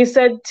when you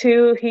said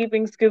two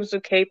heaping scoops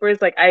of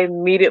capers, like I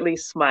immediately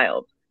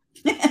smiled.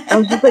 I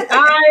was just like,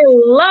 I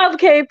love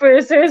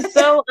capers. They're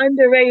so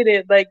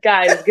underrated. Like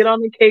guys, get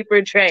on the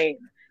caper train.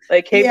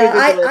 Like yeah, capers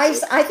are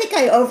delicious. I think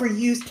I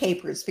overuse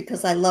capers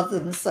because I love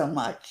them so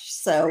much.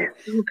 So,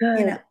 So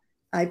you know, good.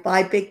 I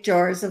buy big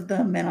jars of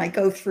them and I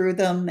go through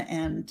them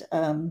and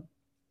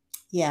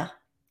yeah.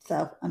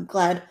 So I'm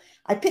glad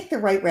I picked the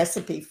right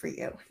recipe for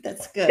you.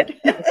 That's good.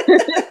 Yeah.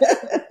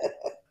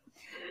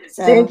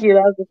 Thank So you.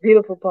 That was a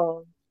beautiful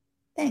poem.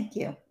 thank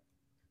you.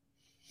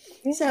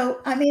 Yeah.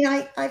 So I mean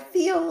I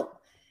feel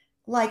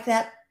like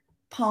that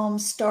poem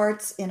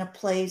starts in a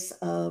place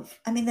of,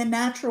 I mean, the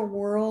natural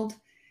world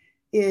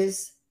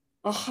is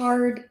a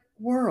hard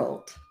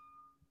world.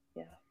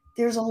 Yeah.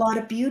 There's a lot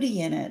of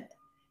beauty in it,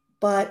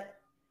 but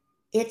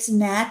it's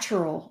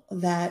natural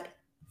that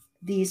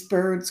these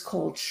birds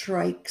called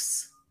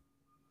shrikes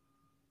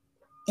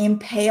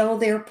impale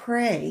their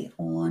prey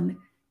on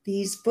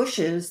these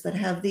bushes that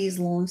have these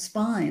long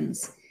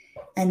spines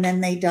and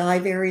then they die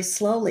very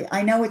slowly.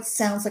 I know it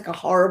sounds like a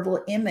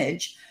horrible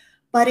image,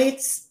 but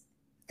it's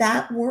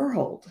that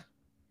world.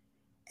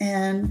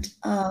 And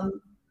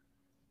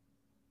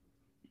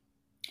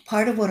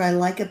part of what I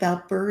like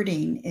about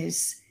birding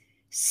is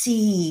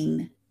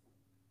seeing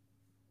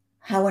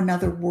how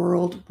another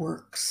world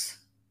works.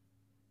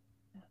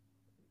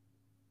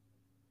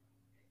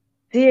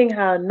 Seeing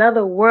how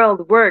another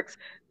world works,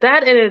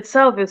 that in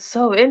itself is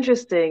so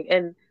interesting.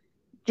 And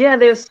yeah,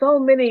 there's so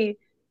many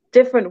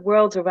different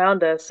worlds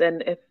around us.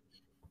 And if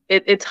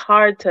it's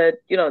hard to,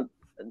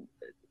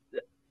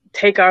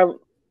 take our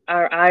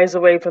eyes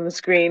away from the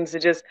screens to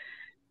just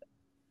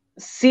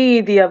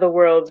see the other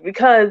worlds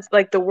because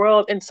like the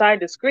world inside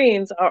the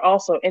screens are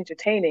also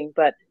entertaining.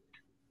 But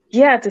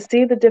yeah, to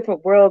see the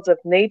different worlds of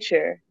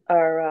nature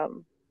are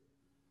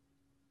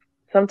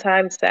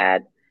sometimes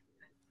sad,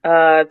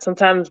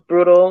 sometimes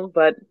brutal,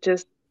 but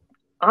just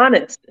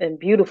honest and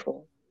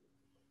beautiful.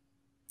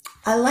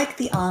 I like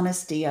the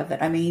honesty of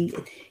it. I mean,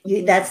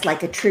 Hmm. that's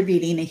like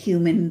attributing a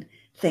human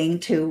thing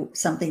to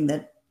something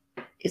that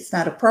it's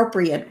not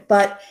appropriate,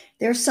 but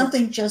there's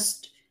something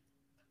just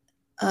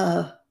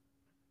there's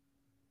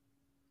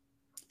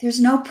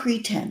no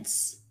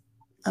pretense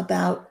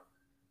about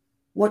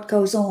what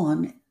goes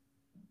on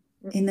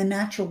in the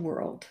natural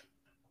world.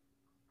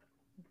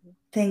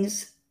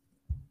 Things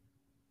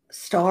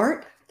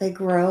start, they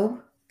grow,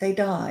 they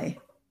die.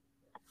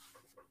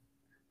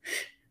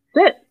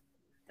 That's it.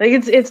 Like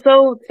it's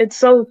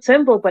so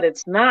simple, but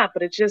it's not.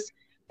 But it's just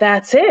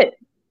that's it.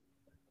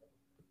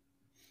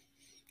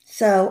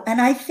 So,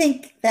 and I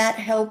think that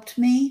helped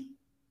me.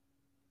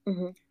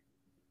 Mm-hmm.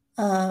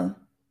 I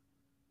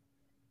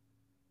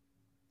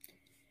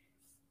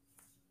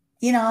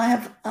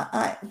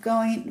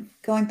going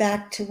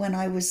back to when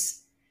I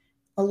was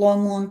a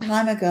long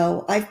time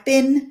ago. I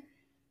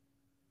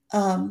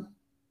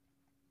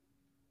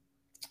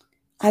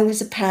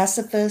was a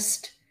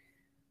pacifist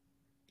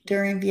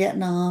during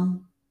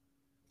Vietnam,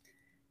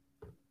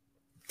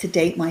 to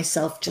date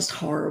myself just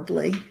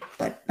horribly,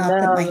 but not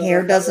that my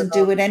hair doesn't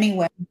do it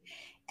anyway.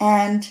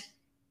 And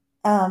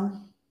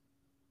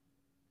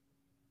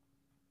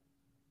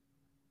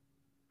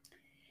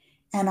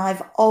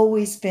I've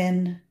always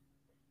been,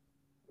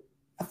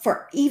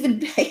 for even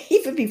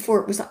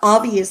before it was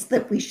obvious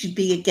that we should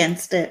be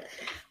against it,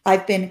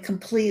 I've been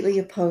completely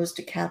opposed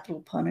to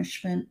capital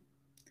punishment.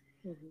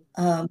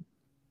 Mm-hmm.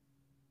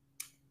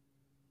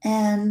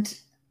 And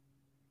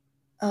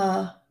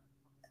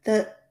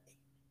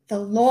the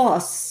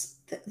loss,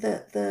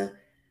 the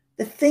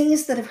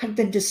things that have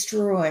been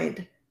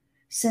destroyed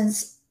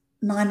since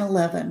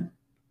 9/11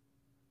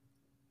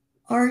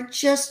 are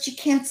just, you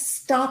can't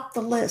stop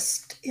the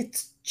list.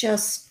 It's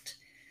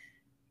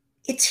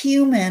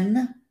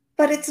human,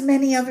 but it's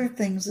many other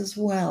things as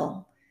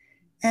well.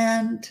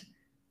 And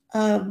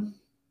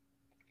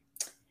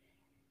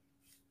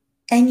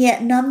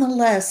yet,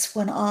 nonetheless,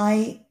 when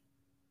I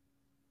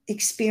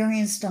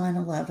experienced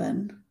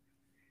 9/11,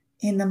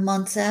 in the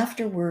months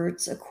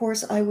afterwards, of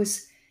course, I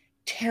was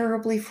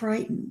terribly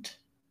frightened.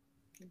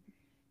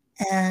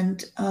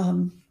 And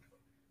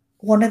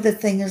one of the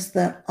things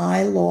that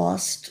I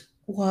lost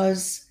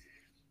was,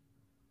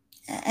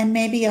 and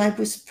maybe I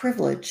was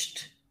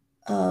privileged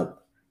to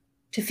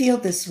feel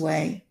this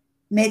way.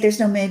 There's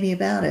no maybe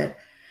about it.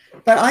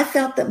 But I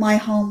felt that my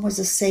home was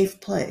a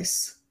safe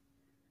place.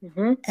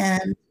 Mm-hmm.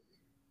 And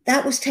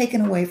that was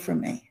taken away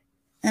from me.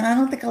 And I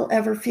don't think I'll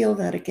ever feel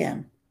that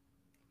again.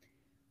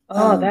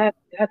 Oh, that's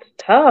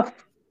tough.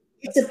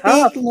 It's a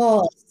big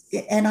loss.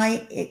 And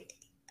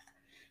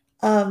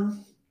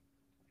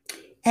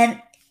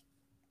and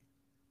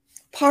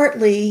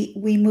partly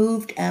we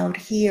moved out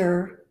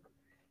here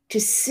to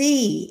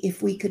see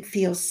if we could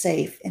feel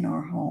safe in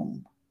our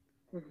home.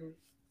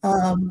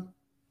 Mm-hmm.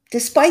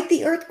 Despite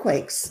the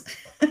earthquakes.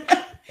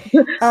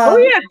 Oh,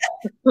 yeah.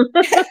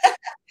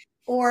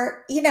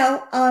 Or,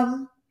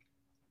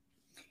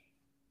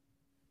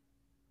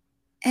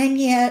 and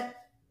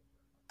yet,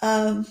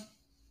 I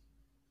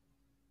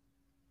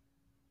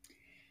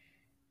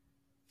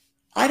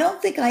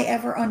don't think I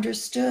ever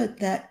understood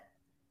that,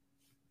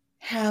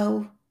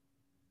 how,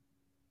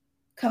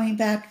 coming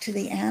back to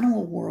the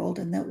animal world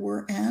and that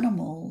we're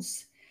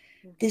animals,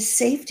 this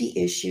safety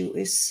issue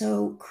is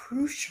so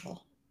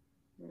crucial.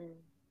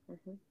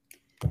 Mm-hmm.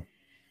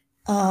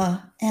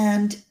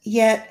 And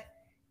yet,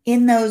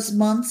 in those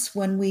months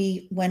when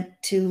we went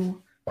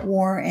to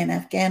war in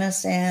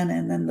Afghanistan,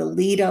 and then the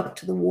lead up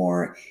to the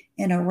war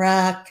in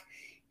Iraq,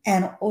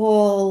 and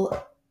all,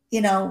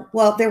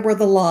 well, there were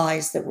the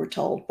lies that were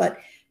told, but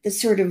the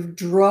sort of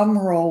drum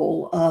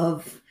roll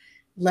of,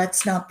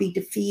 let's not be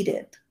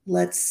defeated.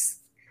 Let's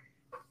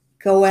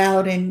go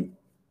out and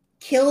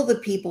kill the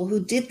people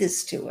who did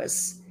this to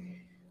us.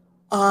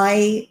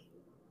 I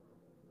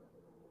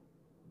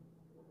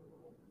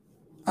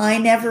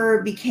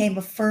never became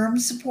a firm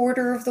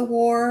supporter of the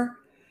war,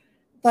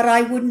 but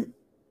I wouldn't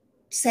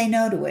say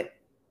no to it.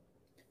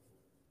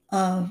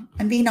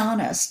 I'm being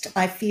honest.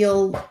 I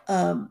feel,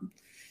 and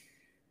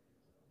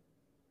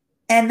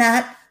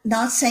that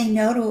not saying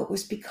no to it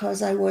was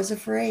because I was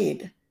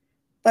afraid.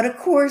 But of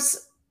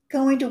course,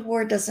 going to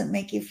war doesn't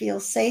make you feel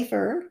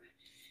safer.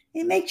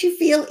 It makes you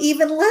feel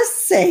even less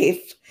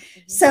safe.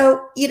 Mm-hmm.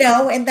 So,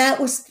 and that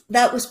was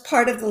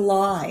part of the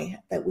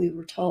lie that we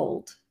were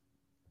told.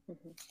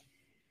 Mm-hmm.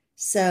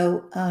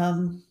 So,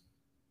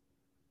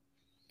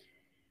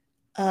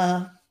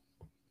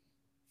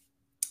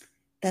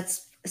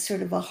 that's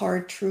sort of a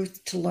hard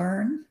truth to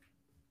learn.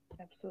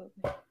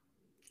 Absolutely.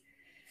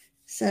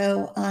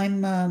 So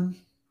I'm,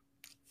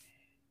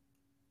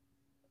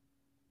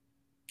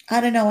 I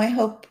don't know. I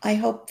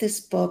hope this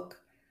book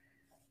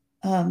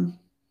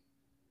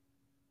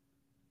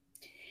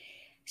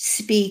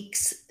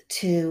speaks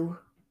to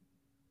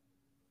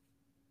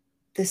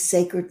the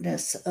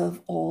sacredness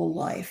of all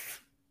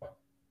life.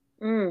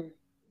 Mm.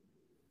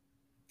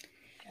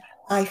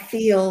 I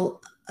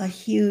feel a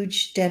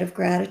huge debt of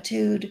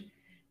gratitude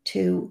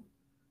to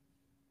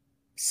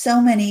so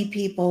many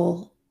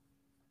people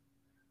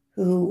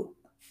who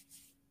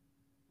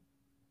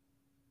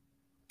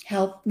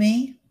helped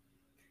me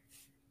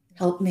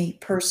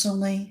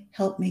personally,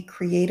 helped me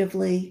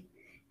creatively,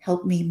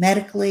 helped me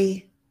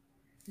medically.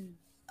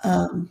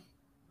 Um,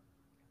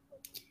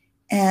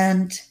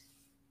 and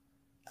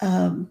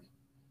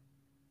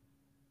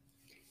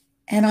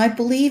and I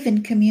believe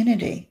in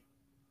community.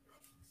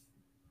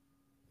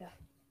 Yeah.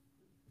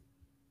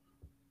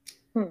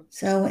 Hmm.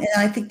 So, and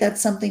I think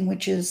that's something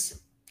which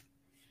is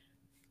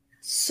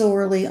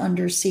sorely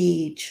under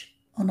siege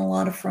on a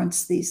lot of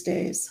fronts these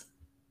days.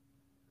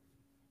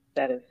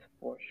 That is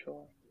for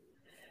sure.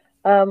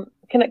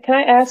 Can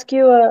I ask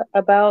you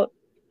about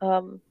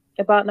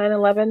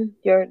 9/11,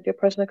 your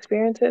personal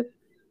experiences?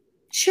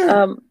 Sure.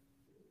 Um,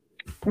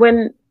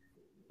 when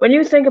when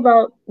you think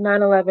about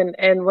 9/11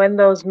 and when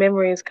those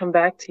memories come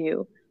back to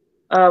you,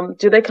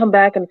 do they come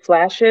back in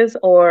flashes,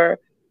 or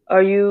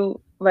are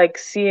you like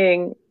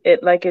seeing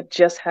it like it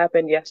just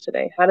happened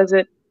yesterday? How does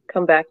it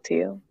come back to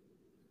you?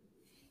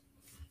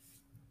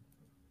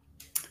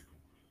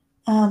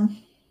 Um,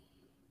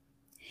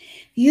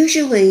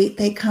 Usually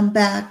they come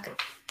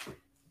back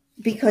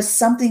because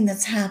something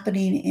that's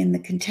happening in the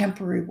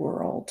contemporary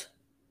world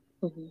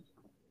Hmm.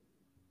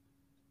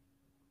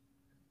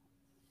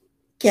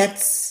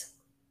 gets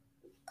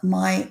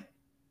my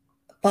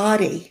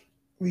body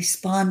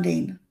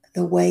responding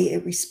the way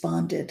it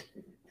responded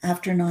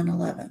after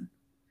 9/11.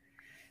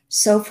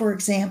 So, for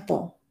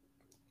example,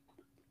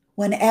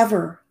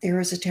 whenever there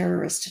is a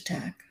terrorist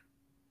attack,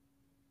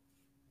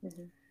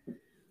 Hmm.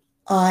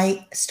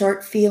 I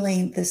start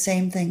feeling the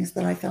same things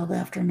that I felt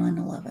after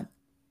 9/11.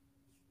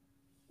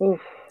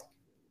 Oof.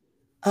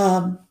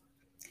 Um,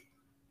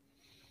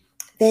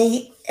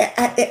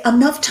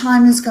 enough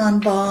time has gone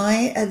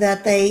by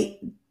that it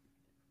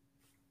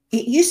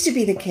used to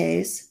be the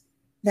case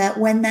that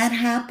when that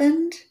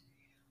happened,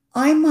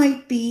 I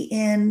might be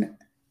in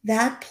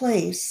that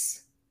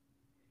place,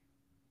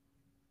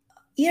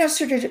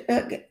 sort of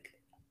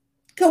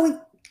going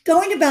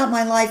going about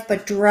my life,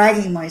 but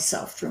dragging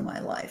myself through my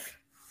life,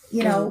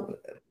 you Hmm. know,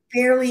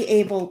 barely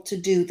able to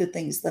do the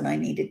things that I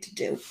needed to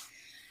do.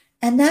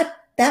 And that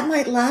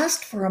might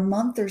last for a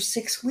month or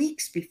 6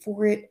 weeks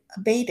before it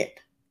abated.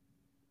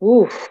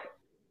 Oof.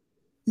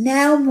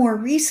 Now, more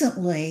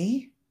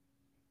recently,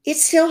 it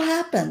still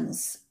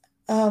happens.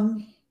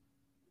 Um,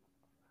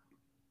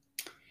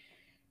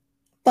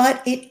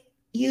 but it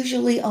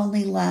usually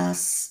only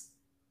lasts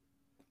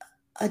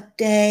a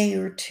day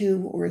or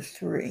two or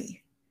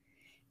three.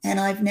 And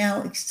I've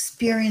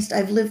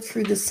lived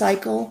through the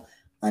cycle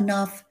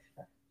enough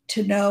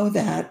to know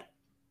that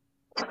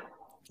it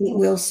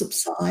will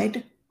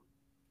subside.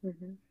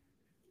 Hmm.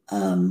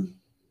 Um,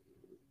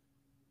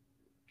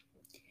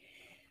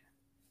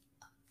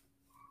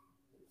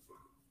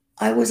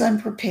 I was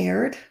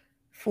unprepared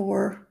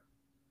for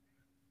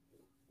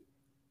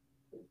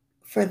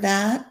for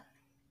that.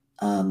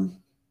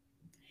 Um,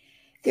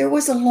 there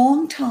was a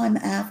long time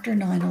after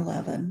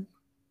 9/11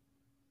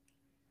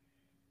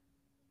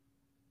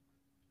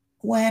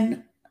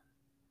 when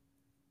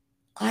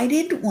I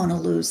didn't want to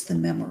lose the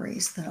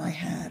memories that I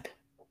had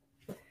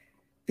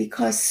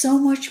because so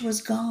much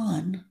was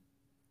gone.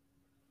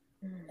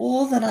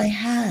 All that I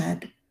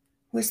had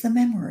was the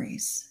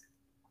memories.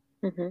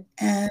 Hmm.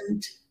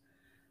 And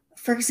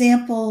for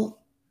example,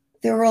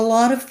 there were a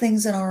lot of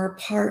things in our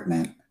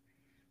apartment,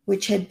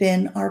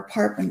 our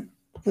apartment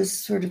was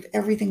sort of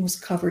everything was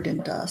covered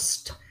in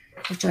dust,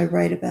 which I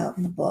write about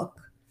in the book.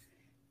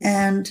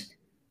 And,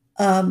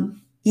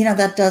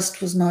 that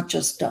dust was not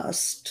just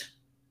dust.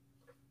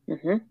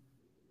 Hmm.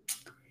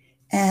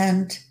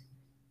 And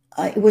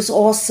it was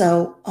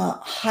also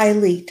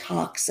highly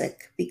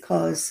toxic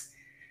because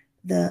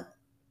the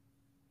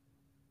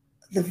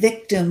the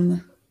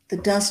victim, the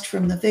dust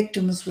from the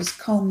victims was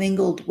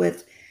commingled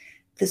with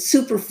the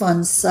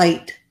Superfund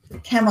site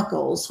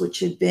chemicals, which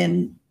had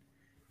been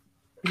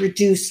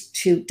reduced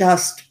to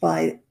dust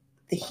by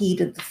the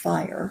heat of the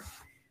fire.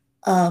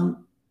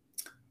 Um,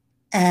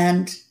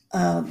 and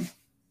uh,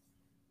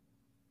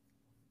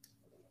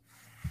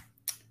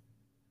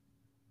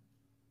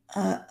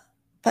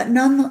 but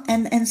none,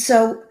 and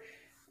so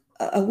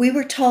we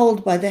were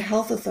told by the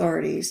health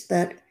authorities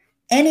that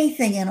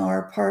anything in our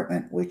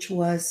apartment which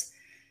was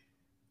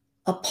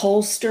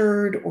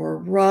upholstered or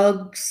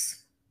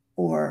rugs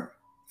or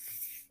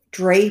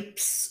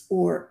drapes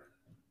or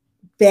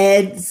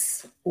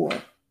beds or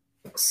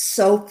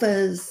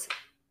sofas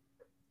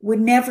would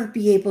never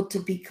be able to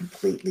be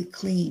completely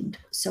cleaned.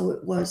 So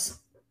it was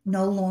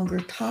no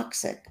longer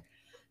toxic.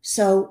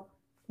 So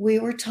we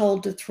were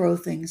told to throw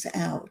things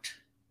out.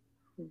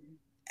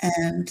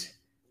 And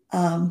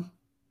um,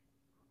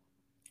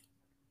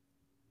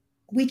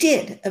 we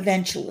did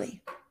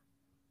eventually.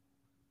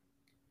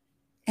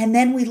 And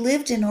then we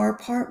lived in our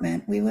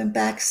apartment. We went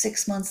back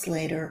 6 months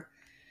later.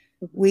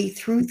 We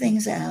threw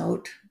things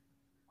out.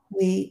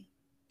 We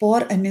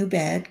bought a new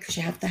bed because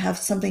you have to have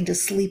something to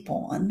sleep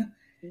on.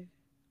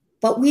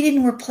 But we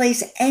didn't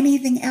replace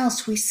anything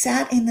else. We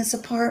sat in this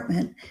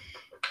apartment,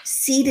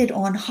 seated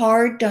on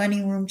hard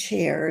dining room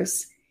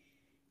chairs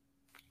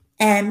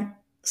and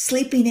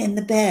sleeping in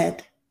the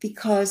bed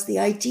because the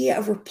idea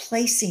of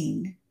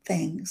replacing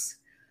things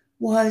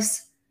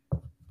was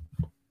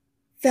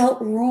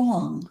felt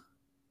wrong.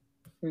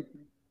 Hmm.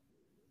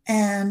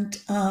 And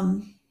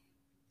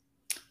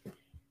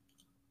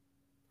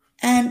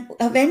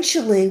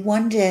eventually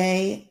one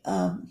day,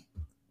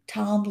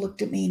 Tom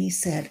looked at me and he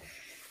said,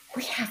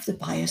 "We have to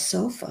buy a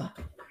sofa."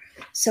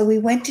 So we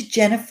went to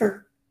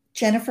Jennifer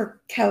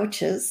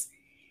Couches,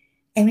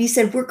 and he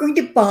said, "We're going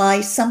to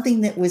buy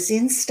something that was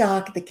in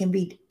stock that can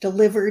be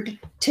delivered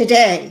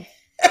today."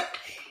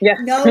 Yeah.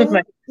 No,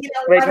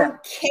 I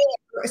don't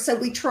care. So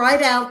we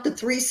tried out the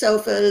 3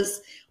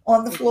 sofas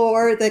on the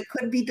floor that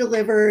couldn't be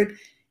delivered,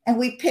 and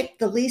we picked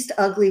the least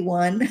ugly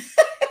one.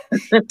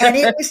 And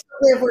it was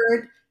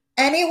delivered,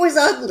 and it was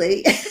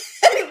ugly,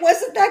 and it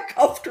wasn't that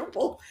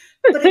comfortable,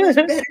 but it was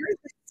better than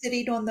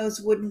sitting on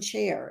those wooden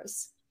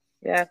chairs.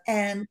 Yeah.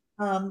 And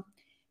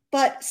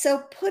but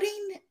so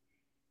putting,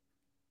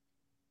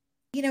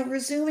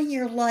 resuming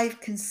your life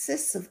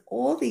consists of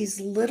all these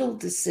little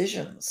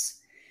decisions,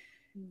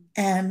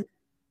 and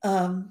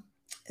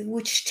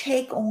which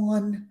take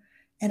on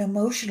an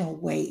emotional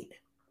weight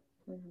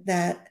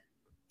that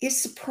is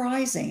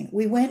surprising.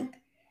 We went,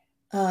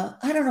 I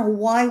don't know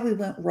why we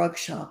went rug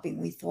shopping.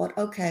 We thought,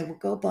 okay, we'll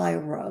go buy a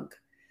rug.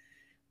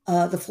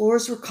 The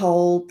floors were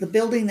cold. The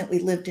building that we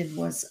lived in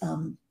was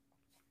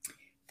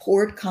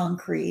poured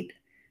concrete.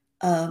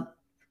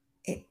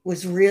 It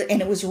was real,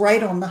 and it was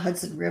right on the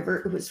Hudson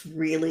River. It was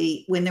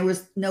really, when there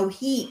was no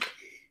heat,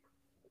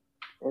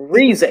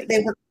 freezing.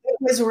 It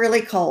was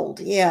really cold.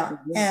 Yeah.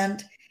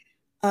 And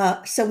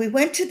so we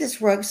went to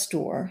this rug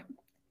store,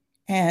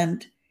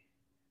 and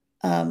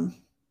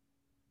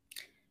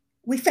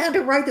we found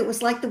a rug that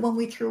was like the one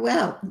we threw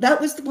out. That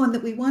was the one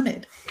that we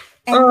wanted.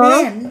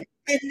 And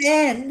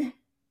then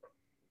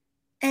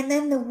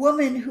the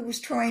woman who was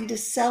trying to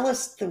sell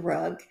us the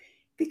rug,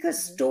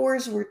 because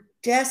stores were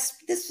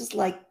desperate. This was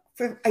like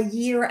for a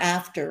year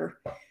after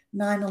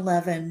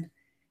 9/11,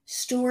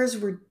 stores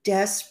were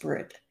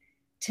desperate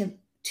to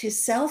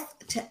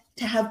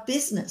have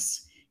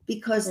business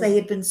because they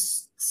had been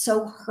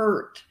so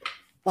hurt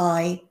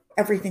by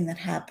everything that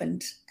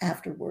happened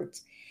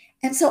afterwards.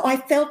 And so I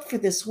felt for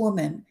this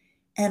woman,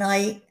 and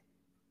I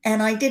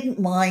didn't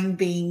mind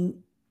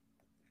being,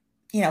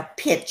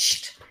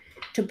 pitched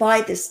to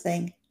buy this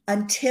thing,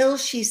 until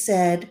she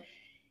said,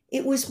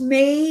 "It was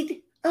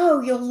made,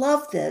 oh, you'll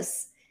love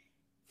this."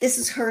 This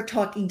is her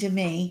talking to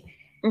me,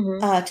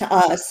 to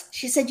us.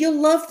 She said,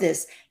 "You'll love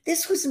this.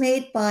 This was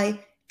made by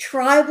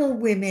tribal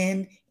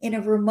women in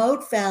a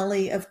remote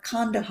valley of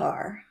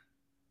Kandahar."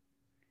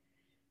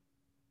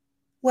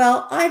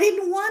 Well, I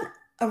didn't want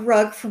a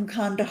rug from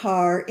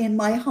Kandahar in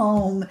my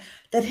home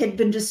that had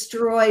been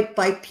destroyed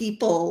by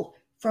people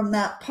from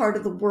that part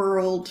of the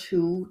world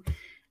who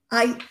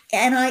I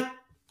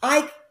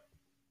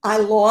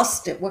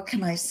lost it. What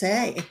can I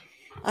say?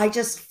 I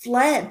just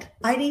fled.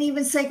 I didn't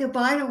even say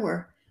goodbye to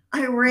her.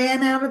 I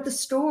ran out of the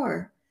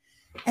store,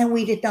 and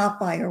we did not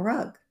buy a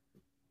rug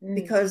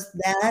because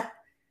that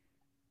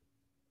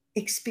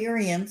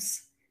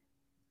experience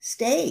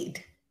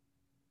stayed.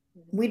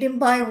 We didn't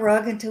buy a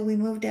rug until we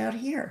moved out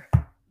here.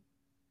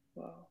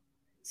 Wow.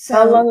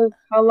 So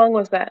how long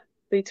was that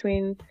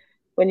between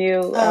when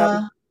you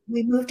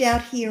we moved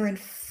out here in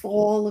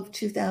fall of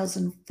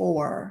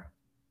 2004.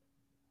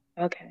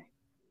 Okay.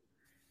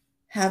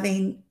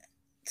 Having,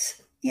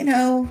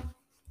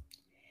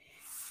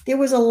 there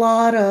was a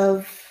lot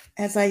of,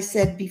 as I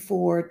said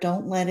before,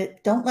 don't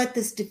let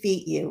this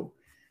defeat you.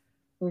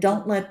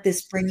 Don't let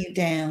this bring you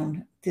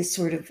down. This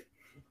sort of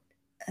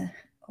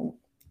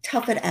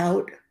tough it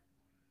out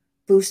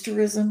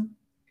boosterism.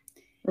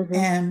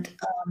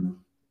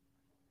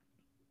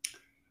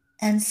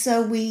 And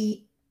so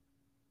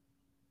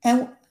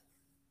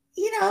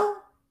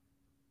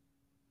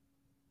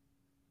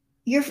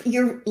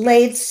you're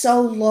laid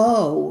so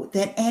low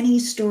that any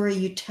story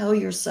you tell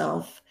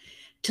yourself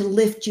to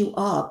lift you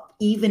up,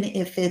 even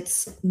if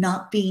it's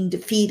not being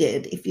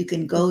defeated, if you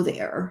can go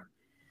there,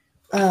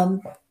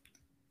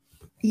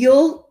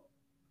 you'll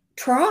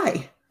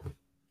try.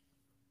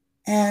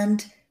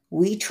 And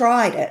we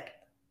tried it.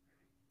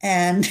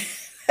 And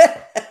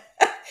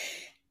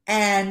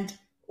and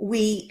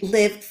we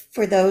lived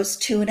for those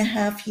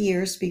 2.5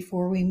 years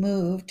before we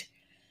moved.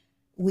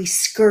 We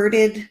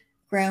skirted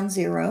ground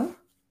zero.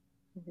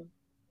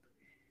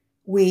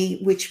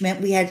 Which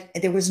meant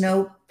there was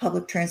no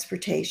public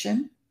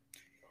transportation.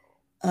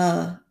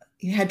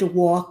 You had to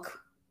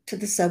walk to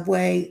the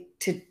subway,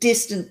 to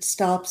distant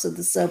stops of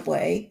the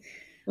subway.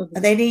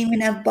 They didn't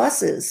even have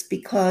buses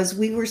because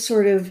we were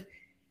sort of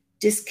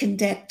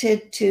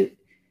disconnected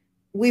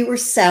we were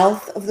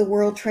south of the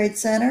World Trade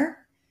Center.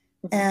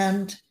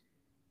 And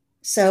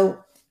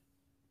so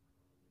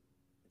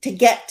to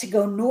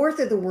go north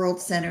of the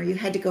World Center, you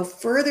had to go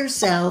further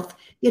south.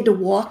 You had to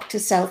walk to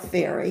South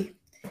Ferry,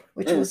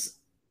 which was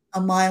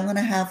 1.5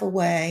 miles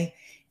away,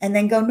 and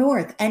then go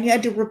north. And you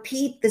had to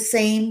repeat the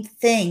same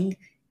thing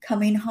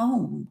coming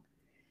home.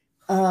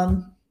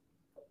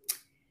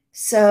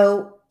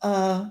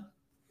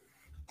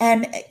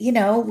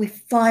 We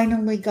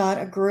finally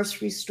got a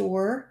grocery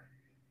store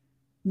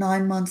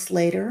 9 months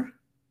later.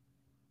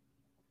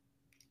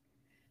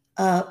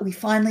 We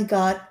finally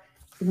got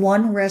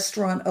one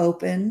restaurant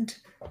opened,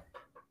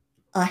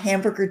 a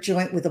hamburger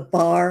joint with a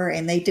bar,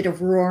 and they did a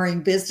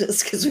roaring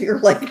business because we were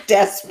like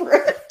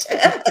desperate.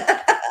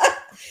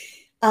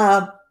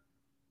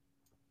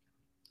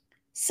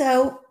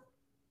 So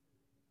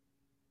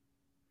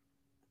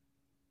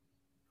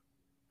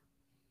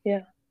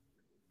yeah,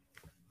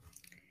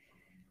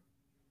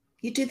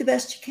 you do the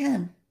best you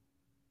can.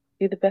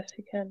 do the best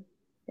you can.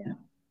 Yeah.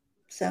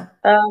 So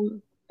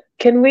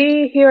Can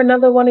we hear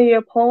another one of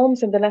your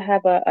poems, and then I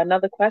have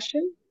another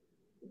question?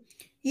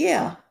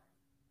 yeah.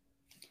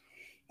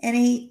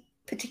 Any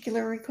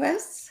particular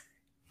requests?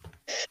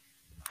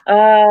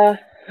 Uh,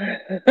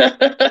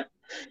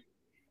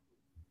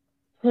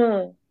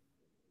 hmm.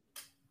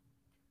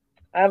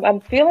 I'm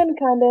feeling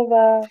kind of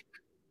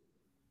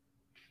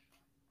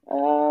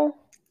uh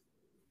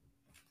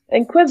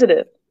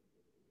inquisitive.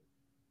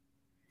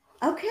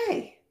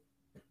 Okay.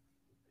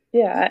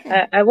 Yeah,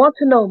 Okay. I want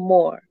to know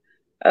more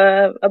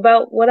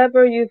about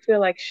whatever you feel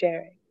like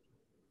sharing.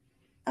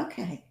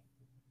 Okay.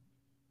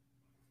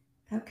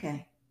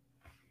 Okay.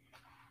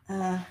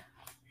 Uh,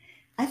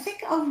 I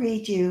think I'll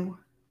read you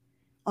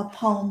a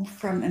poem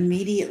from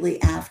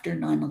immediately after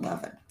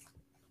 9/11.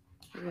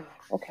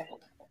 Okay.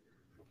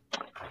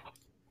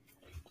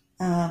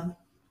 Um,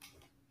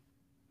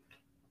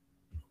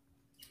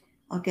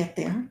 I'll get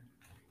there.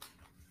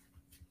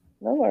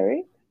 No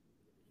worries.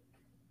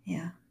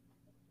 Yeah.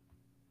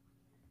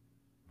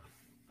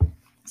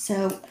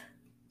 So,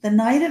 the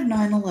night of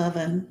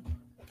 9/11,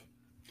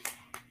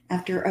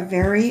 after a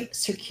very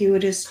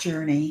circuitous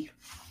journey,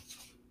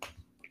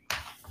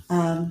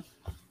 um,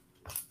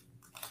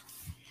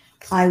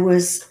 I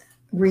was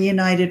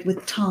reunited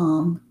with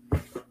Tom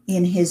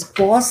in his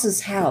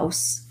boss's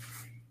house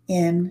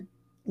in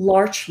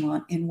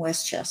Larchmont in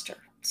Westchester.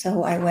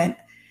 So I went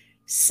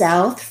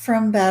south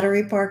from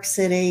Battery Park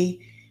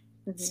City,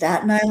 Hmm.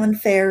 Staten Island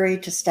Ferry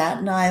to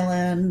Staten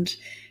Island,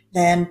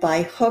 then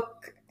by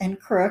hook and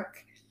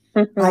crook,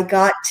 I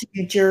got to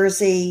New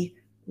Jersey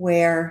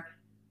where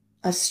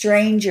a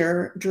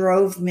stranger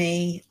drove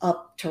me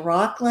up to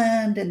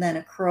Rockland and then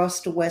across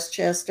to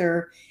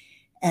Westchester.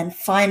 And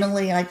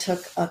finally, I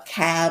took a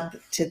cab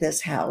to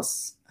this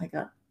house.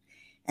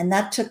 And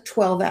that took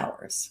 12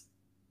 hours.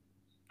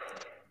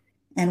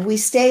 And we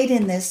stayed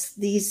in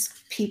these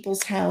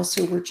people's house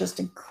who were just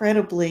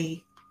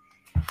incredibly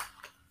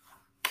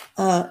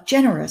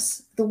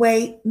generous, the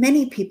way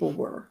many people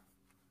were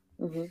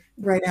Hmm.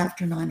 right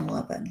after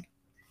 9/11.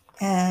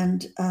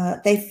 And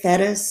they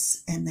fed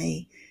us and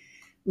they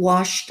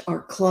washed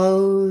our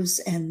clothes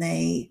and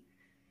they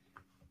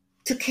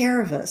took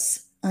care of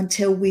us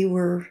until we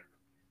were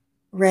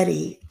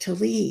ready to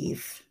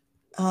leave.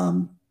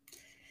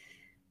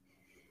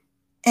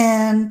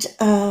 And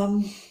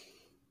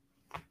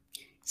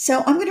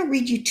so I'm going to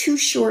read you two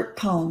short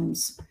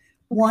poems,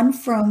 one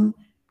from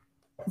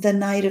the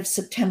night of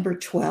September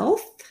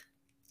 12th,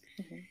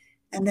 Hmm.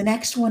 and the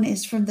next one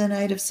is from the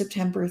night of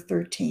September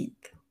 13th.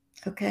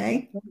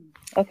 Okay?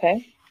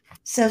 Okay.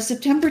 So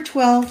September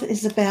 12th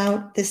is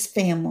about this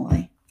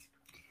family.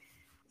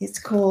 It's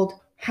called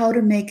How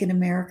to Make an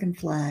American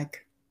Flag.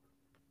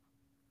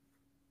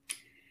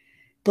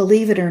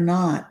 Believe it or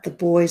not, the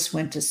boys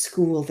went to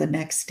school the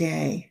next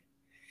day.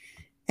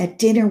 At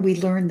dinner, we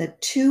learned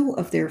that two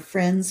of their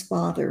friends'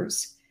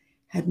 fathers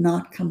had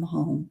not come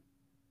home.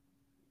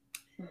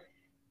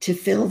 To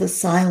fill the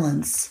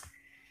silence,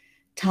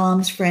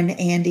 Tom's friend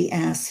Andy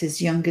asked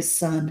his youngest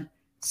son,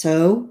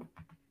 "So,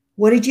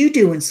 what did you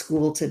do in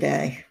school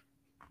today?"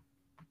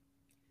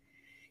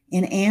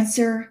 In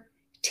answer,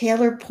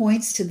 Taylor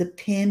points to the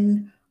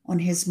pin on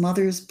his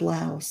mother's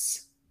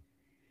blouse.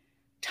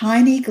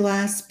 Tiny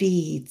glass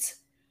beads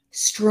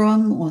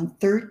strung on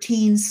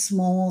 13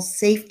 small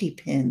safety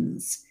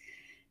pins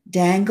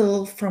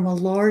dangle from a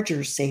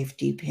larger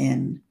safety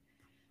pin,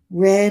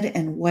 red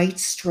and white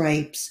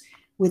stripes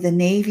with a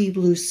navy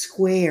blue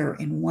square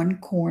in one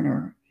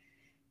corner,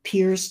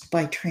 pierced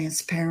by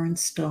transparent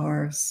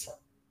stars.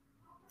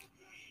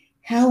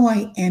 How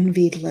I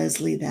envied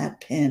Leslie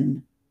that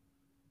pin.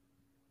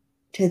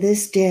 To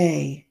this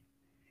day,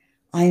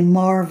 I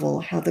marvel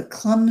how the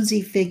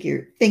clumsy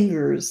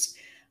fingers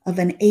of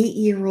an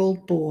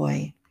 8-year-old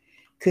boy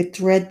could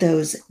thread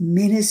those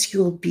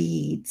minuscule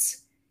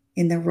beads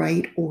in the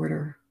right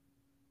order.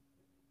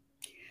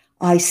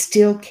 I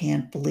still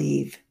can't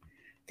believe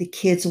the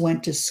kids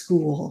went to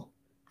school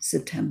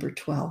September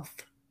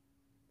 12th.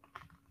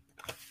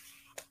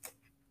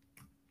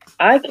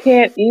 I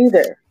can't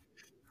either.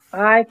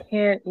 I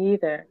can't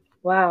either.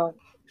 Wow.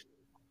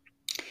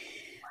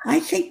 I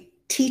think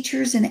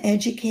teachers and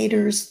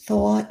educators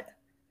thought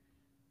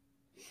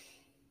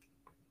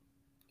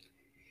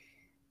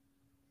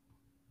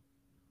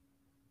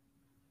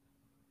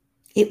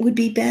it would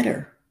be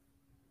better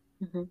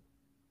Hmm.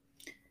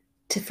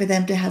 for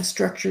them to have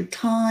structured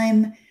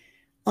time.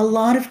 A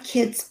lot of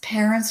kids'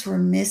 parents were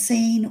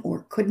missing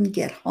or couldn't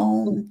get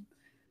home.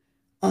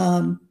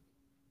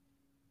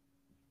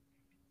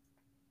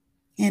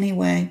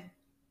 Anyway,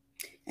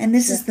 and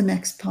this Yeah. is the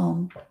next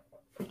poem.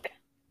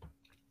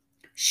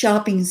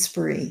 Shopping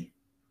spree.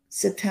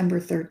 September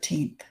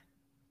 13th.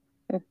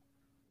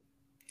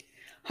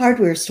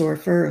 Hardware store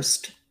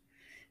first.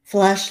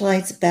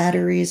 Flashlights,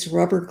 batteries,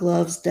 rubber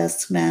gloves,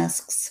 dust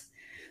masks.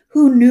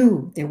 Who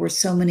knew there were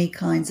so many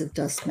kinds of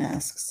dust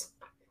masks?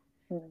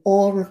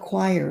 All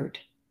required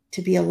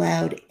to be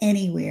allowed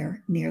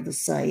anywhere near the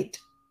site.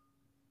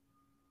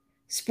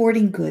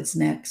 Sporting goods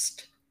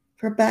next.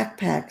 For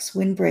backpacks,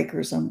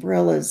 windbreakers,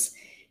 umbrellas,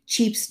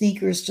 cheap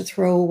sneakers to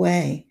throw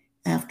away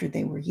after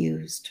they were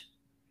used.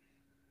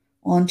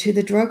 On to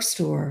the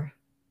drugstore.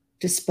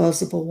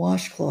 Disposable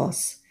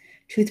washcloths,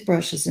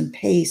 toothbrushes and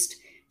paste,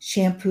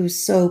 shampoo,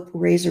 soap,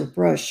 razor,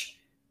 brush.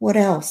 What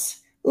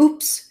else?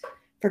 Oops,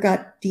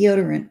 forgot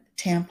deodorant,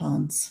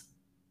 tampons.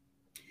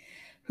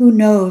 Who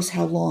knows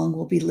how long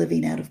we'll be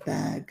living out of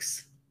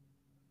bags?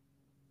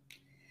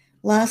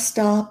 Last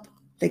stop,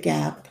 the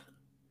Gap,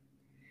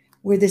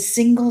 where the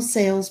single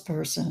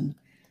salesperson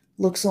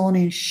looks on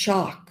in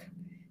shock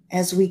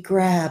as we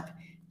grab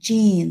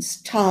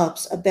jeans,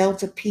 tops, a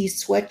belt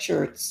apiece,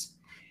 sweatshirts,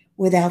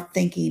 without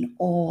thinking,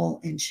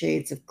 all in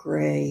shades of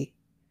gray.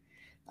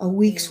 A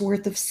week's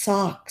worth of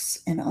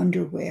socks and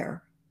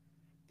underwear,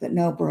 but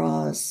no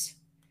bras.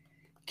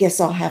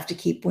 Guess I'll have to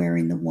keep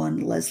wearing the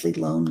one Leslie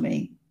loaned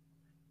me.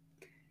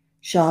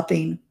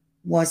 Shopping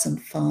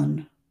wasn't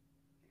fun.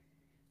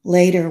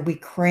 Later, we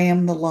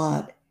crammed the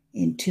lot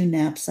in 2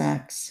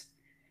 knapsacks,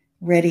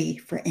 ready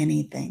for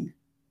anything,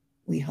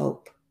 we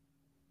hope.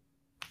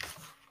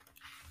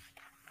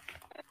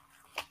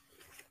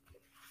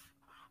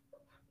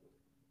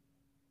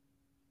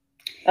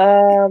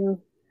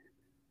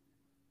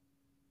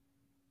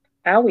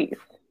 Owies.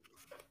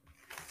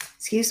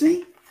 Excuse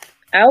me?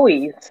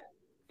 Owies.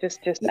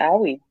 Just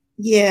owies.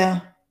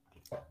 Yeah.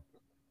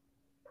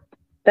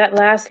 That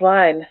last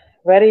line,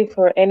 ready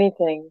for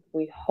anything,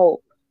 we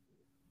hope.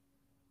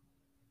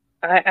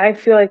 I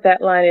feel like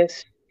that line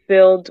is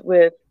filled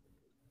with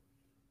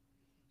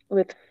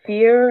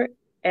fear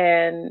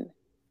and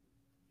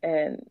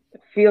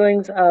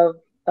feelings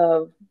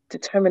of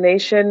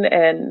determination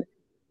and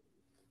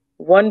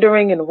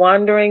wondering and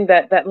wandering.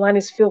 That line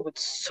is filled with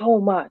so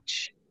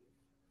much.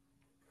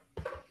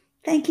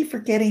 Thank you for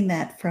getting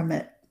that from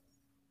it.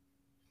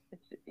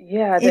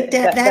 Yeah, that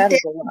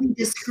definitely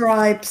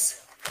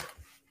describes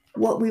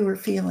what we were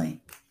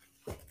feeling,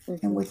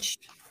 and which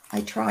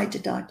I tried to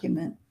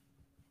document.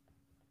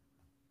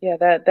 Yeah,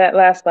 that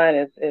last line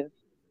is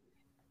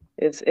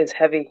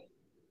heavy.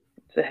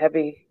 It's a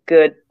heavy,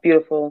 good,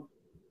 beautiful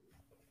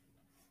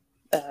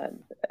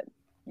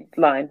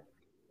line.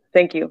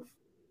 Thank you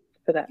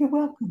for that. You're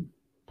welcome.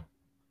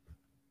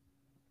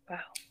 Wow.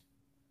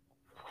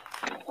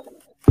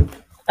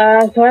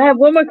 So I have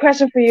one more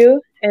question for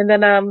you, and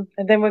then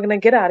we're gonna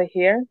get out of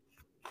here.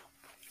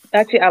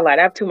 Actually, I lied.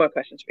 I have 2 more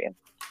questions for you.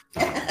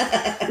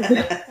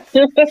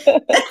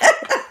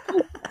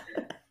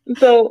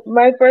 So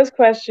my first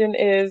question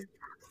is,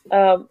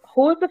 who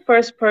was the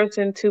first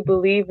person to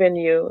believe in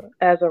you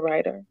as a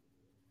writer?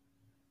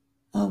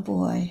 Oh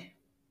boy.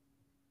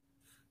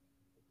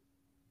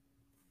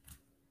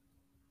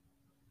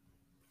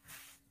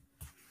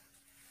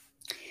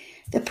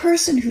 The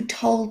person who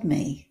told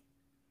me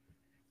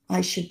I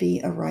should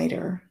be a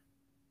writer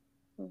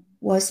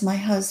was my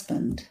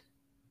husband,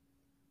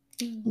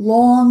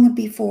 long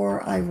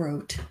before I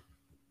wrote.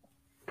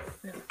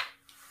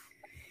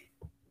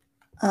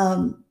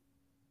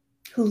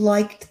 Who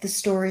liked the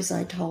stories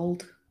I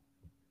told.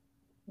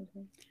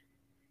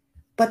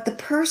 But the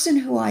person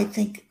who I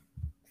think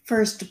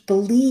first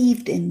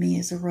believed in me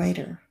as a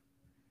writer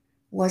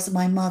was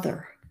my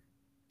mother.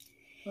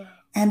 Wow.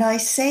 And I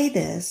say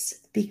this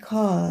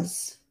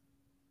because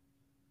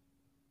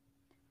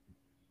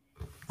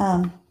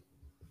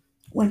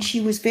when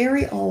she was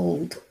very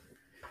old,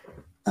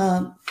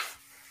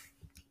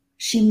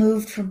 she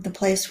moved from the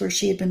place where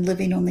she had been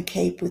living on the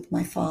Cape with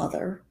my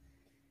father,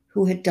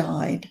 who had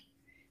died.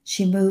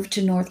 She moved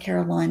to North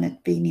Carolina to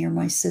be near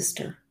my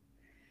sister.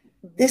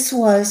 This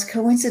was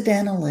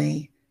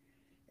coincidentally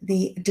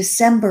the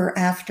December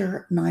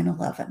after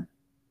 9/11.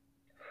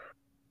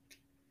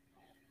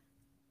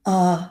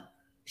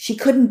 She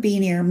couldn't be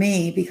near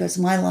me because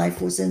my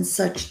life was in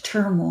such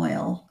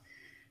turmoil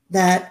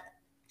that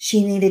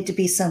she needed to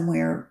be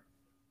somewhere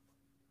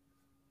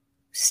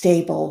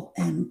stable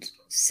and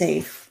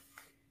safe.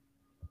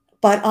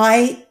 But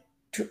I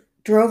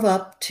drove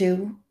up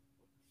to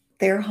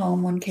their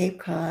home on Cape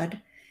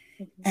Cod,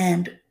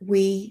 and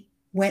we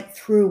went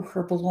through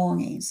her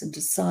belongings and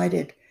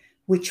decided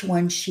which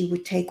one she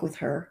would take with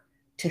her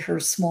to her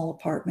small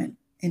apartment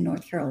in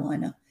North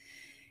Carolina,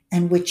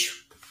 and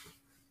which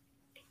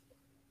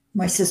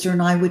my sister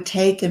and I would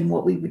take, and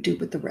what we would do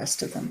with the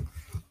rest of them.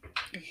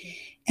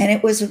 And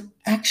it was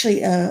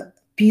actually a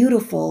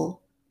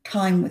beautiful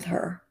time with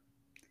her.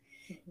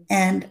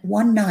 And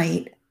one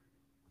night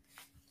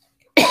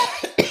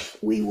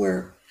we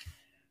were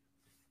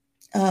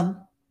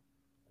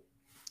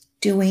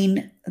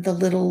doing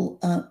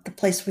the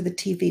place where the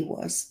TV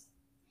was.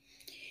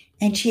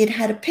 And she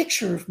had a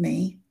picture of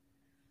me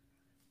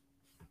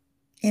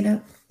in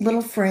a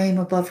little frame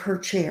above her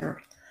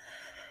chair.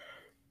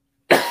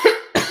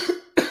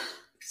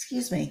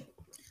 Excuse me.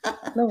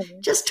 No.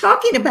 Just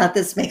talking about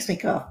this makes me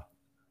cough.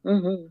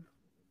 Mm-hmm.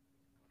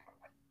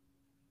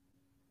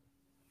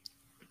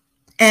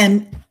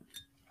 And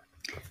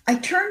I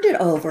turned it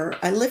over.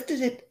 I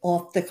lifted it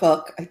off the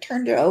hook. I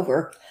turned it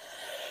over.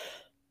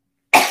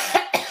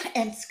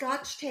 And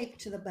scotch tape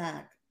to the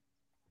back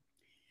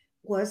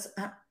was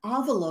an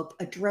envelope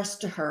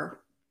addressed to her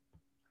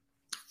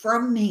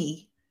from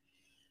me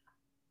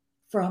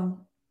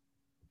from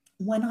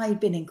when I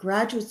had been in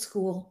graduate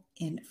school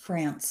in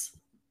France.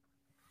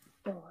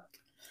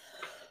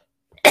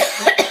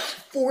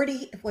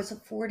 40, was it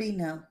 40?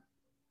 No.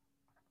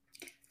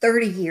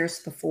 30 years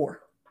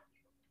before.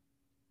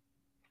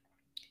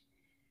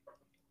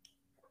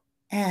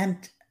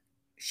 And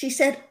she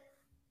said,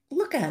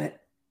 look at it.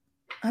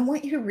 I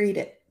want you to read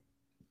it.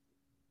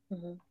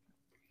 Mm-hmm.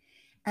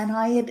 And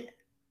I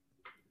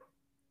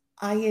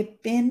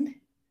had been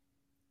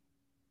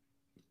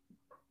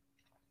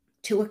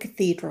to a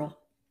cathedral,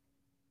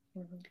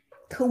 Mm-hmm.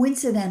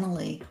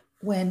 coincidentally,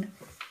 when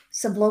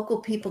some local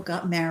people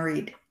got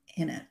married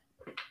in it.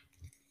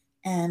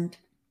 And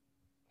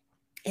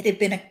it had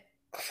been a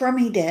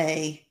crummy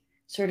day,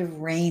 sort of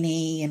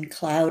rainy and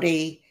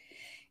cloudy.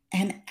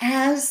 And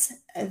as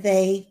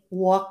they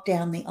walked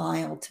down the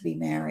aisle to be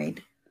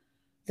married,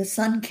 the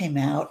sun came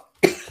out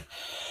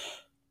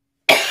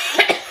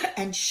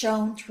and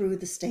shone through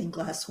the stained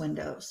glass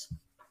windows.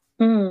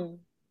 Mm.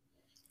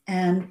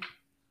 And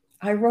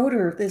I wrote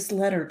her this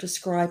letter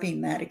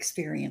describing that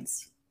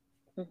experience.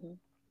 Mm-hmm.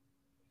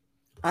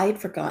 I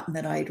had forgotten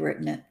that I had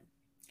written it.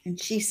 And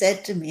she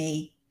said to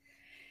me,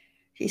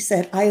 she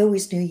said, I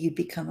always knew you'd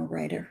become a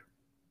writer.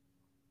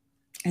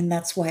 And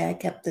that's why I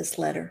kept this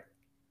letter.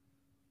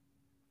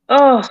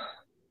 Oh.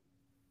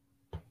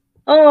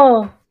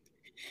 Oh.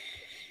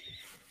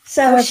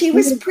 So That's she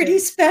was beautiful. pretty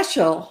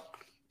special.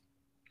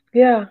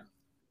 Yeah.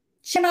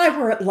 She and I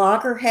were at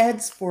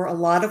loggerheads for a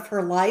lot of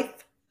her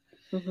life.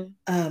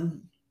 Mm-hmm.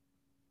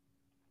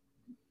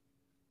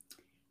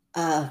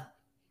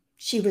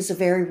 She was a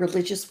very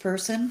religious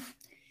person,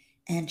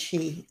 and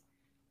she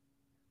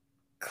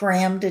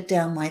crammed it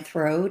down my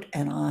throat,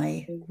 and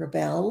I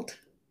rebelled.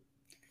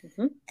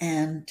 Mm-hmm.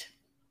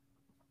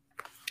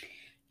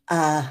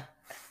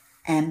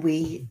 And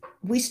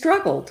we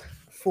struggled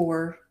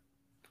for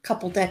a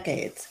couple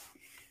decades.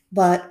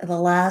 But the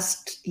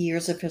last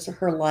years of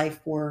her life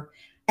were,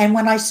 and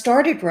when I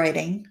started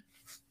writing,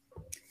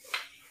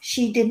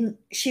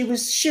 she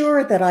was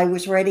sure that I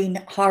was writing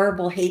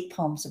horrible hate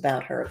poems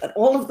about her, that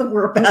all of them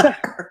were about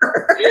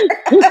her.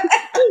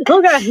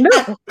 Oh God,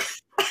 no.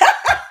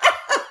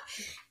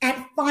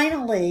 And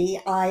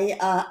finally,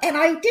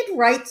 I did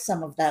write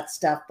some of that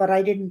stuff, but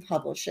I didn't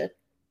publish it.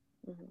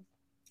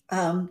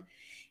 Mm-hmm.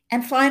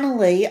 And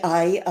finally,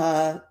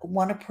 I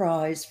won a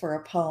prize for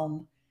a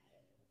poem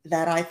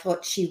that I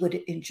thought she would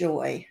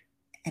enjoy,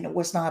 and it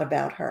was not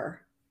about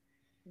her.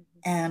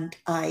 And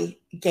I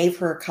gave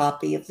her a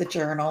copy of the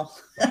journal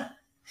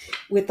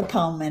with the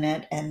poem in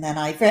it, and then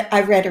I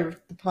read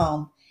her the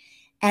poem,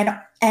 and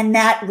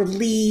that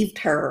relieved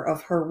her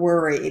of her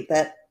worry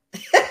that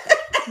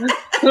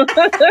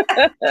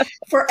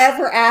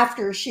forever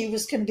after she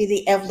was going to be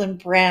the Evelyn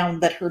Brown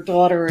that her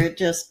daughter had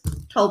just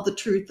told the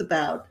truth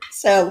about.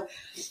 So,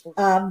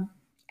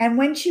 and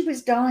when she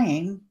was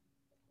dying,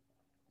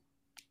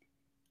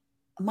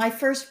 my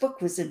first book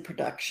was in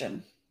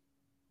production.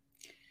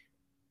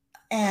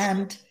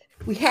 And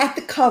we had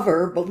the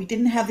cover, but we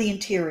didn't have the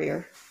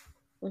interior.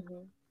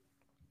 Mm-hmm.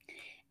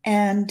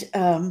 And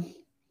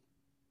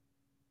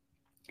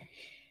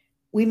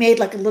we made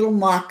like a little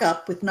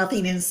mock-up with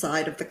nothing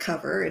inside of the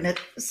cover, and it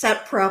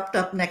sat propped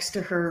up next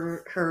to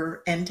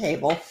her end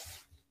table.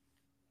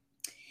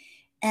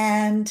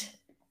 And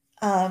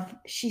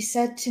she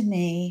said to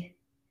me,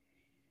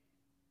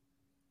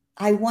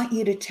 I want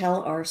you to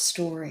tell our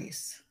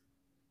stories.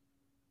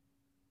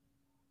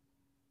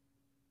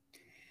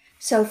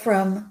 So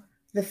from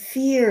the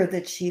fear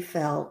that she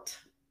felt,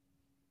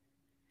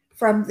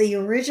 from the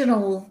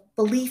original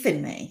belief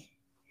in me,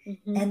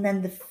 Mm-hmm. and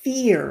then the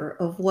fear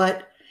of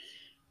what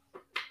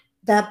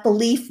that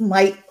belief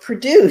might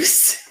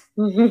produce,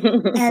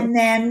 and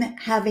then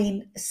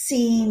having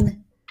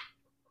seen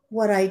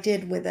what I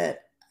did with it,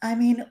 I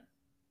mean,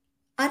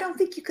 I don't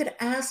think you could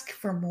ask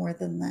for more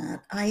than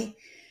that.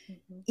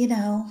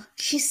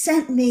 She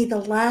sent me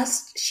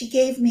she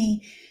gave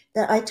me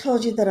that. I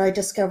told you that I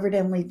discovered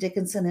Emily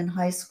Dickinson in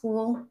high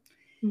school.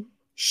 Mm-hmm.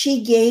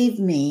 She gave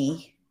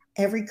me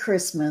every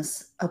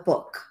Christmas a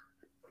book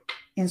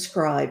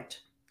inscribed.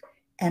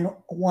 And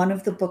one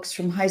of the books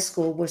from high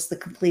school was The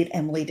Complete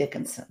Emily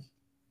Dickinson.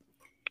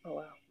 Oh,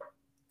 wow.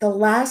 The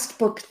last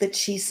book that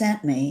she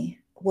sent me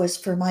was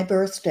for my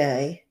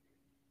birthday,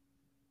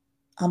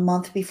 a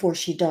month before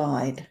she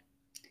died.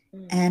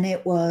 Mm. And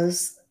it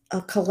was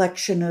a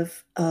collection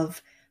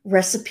of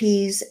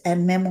recipes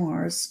and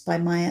memoirs by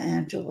Maya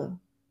Angelou.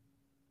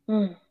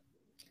 Mm.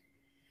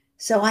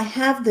 So I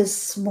have this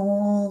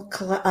small,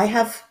 I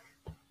have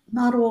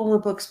not all the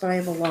books, but I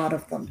have a lot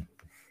of them.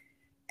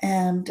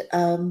 And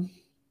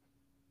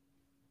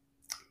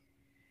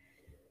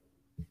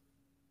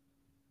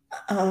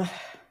Uh,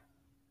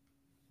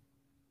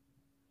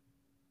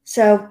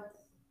 so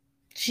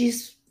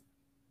she's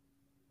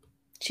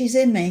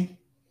in me.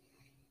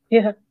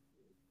 Yeah.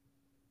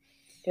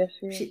 Yes,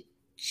 she is.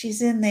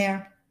 She's in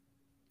there.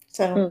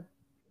 So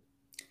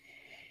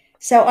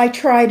Hmm. I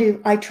try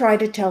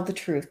to tell the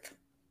truth.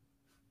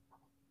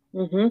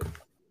 Mm-hmm.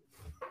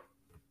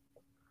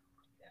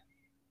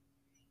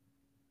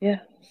 Yeah.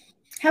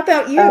 How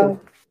about you?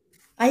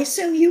 I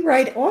assume you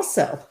write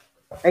also.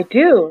 I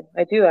do.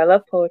 I do. I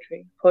love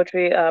poetry.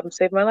 Poetry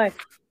saved my life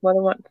more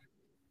than once.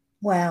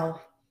 Wow.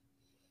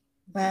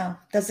 Wow.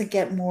 Doesn't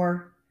get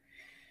more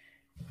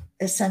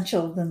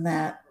essential than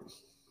that.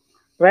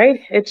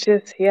 Right? It's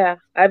just, yeah.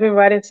 I've been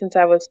writing since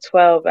I was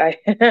 12. I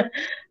I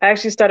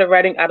actually started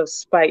writing out of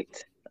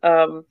spite.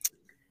 Huh.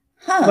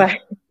 My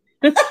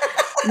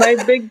my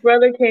big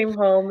brother came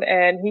home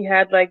and he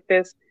had like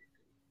this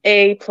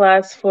A+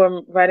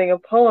 for writing a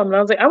poem. And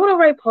I was like, I want to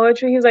write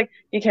poetry. He was like,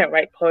 you can't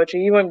write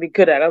poetry. You wouldn't be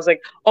good at it. I was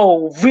like,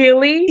 oh,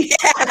 really?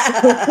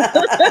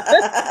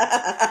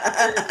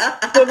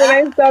 So then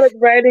I started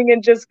writing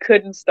and just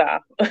couldn't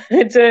stop.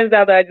 It turns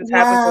out that I just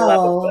happened to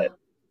love it, Wow. but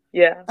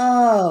yeah.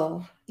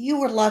 Oh, you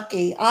were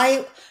lucky.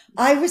 I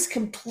was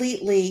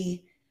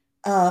completely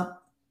uh,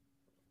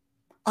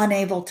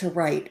 unable to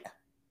write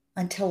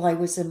until I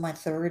was in my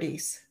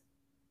 30s.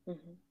 Hmm.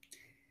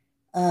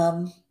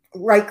 Um,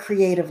 write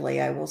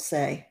creatively, I will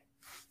say.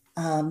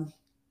 Um,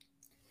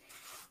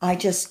 I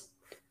just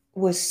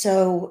was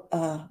so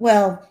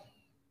well.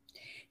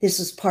 This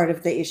was part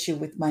of the issue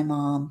with my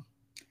mom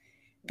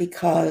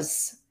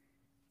because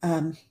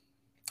um,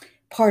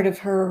 part of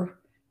her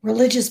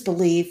religious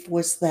belief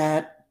was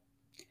that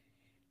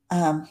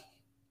um,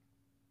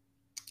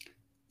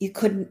 you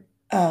couldn't.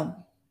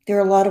 There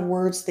are a lot of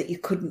words that you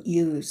couldn't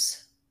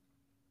use.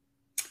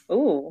 Ooh,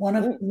 ooh.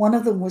 One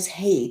of them was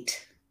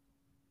hate,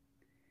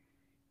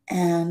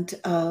 and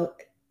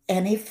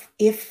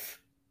if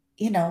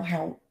you know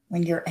how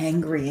when you're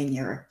angry and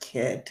you're a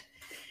kid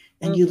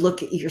and you Hmm.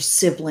 look at your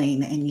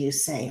sibling and you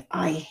say,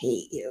 "I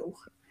hate you,"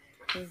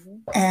 Hmm.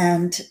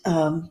 and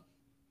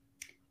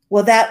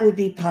well, that would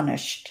be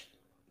punished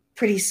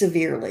pretty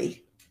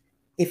severely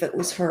if it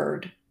was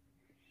heard.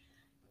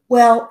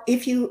 Well,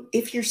 if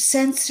you're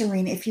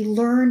censoring, if you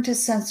learn to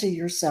censor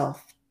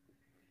yourself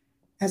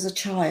as a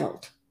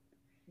child,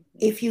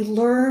 if you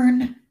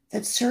learn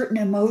that certain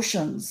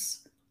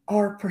emotions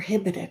are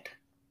prohibited,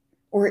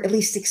 or at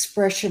least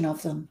expression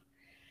of them,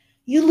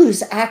 you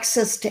lose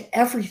access to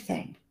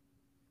everything.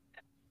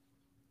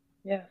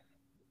 Yeah.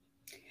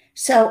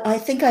 So I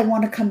think I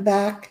want to come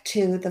back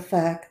to the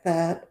fact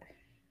that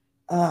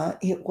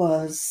it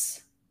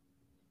was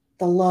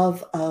the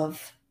love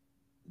of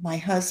my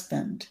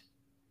husband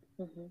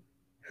Hmm.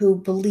 who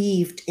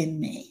believed in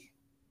me.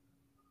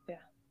 Yeah.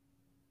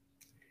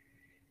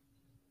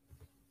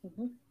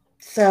 Hmm.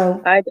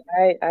 So, I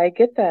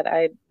get that.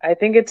 I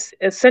think it's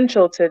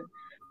essential to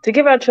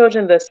give our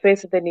children the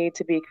space that they need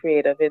to be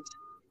creative.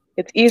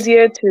 It's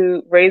easier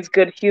to raise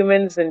good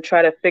humans than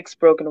try to fix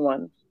broken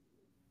ones.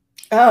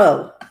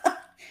 oh,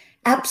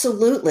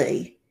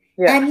 absolutely.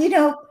 Yeah.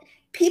 And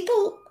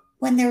people,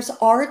 when there's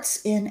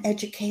arts in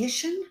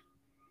education,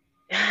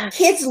 Yes.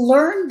 kids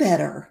learn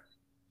better.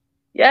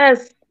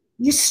 Yes.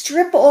 You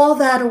strip all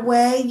that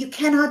away, you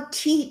cannot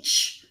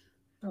teach.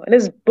 And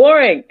it's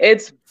boring.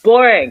 It's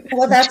boring.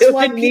 Well, that's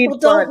why Children need people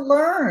fun. don't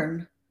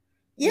learn.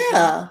 Hmm.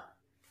 Yeah.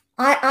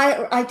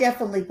 I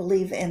definitely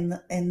believe in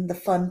the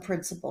fun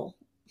principle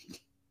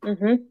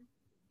Hmm.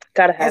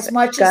 Gotta have as it.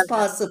 much as Gotta have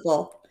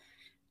possible.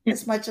 it.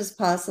 As much as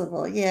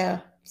possible. Yeah.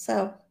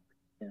 So,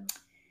 Yeah.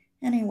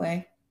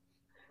 anyway.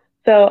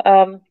 So,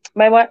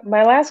 my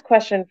last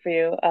question for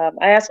you.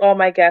 I ask all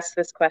my guests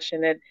this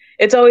question, and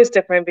it's always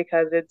different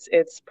because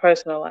it's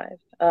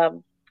personalized.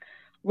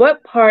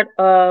 What part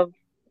of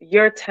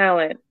your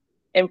talent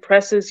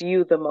impresses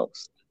you the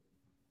most?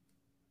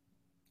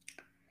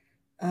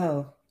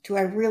 Oh, do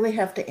I really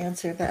have to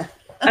answer that?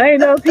 I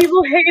know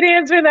people hate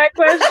answering that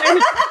question.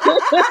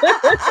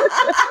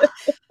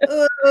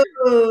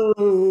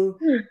 Ooh.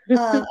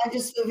 I'm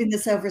just moving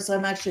this over so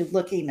I'm actually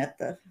looking at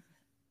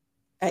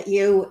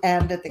you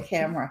and at the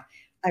camera.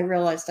 I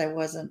realized I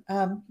wasn't.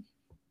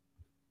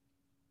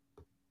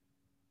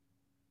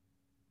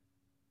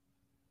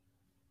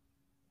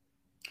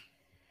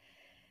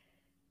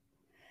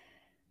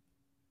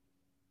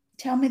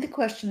 Tell me the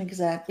question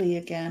exactly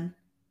again.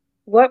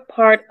 What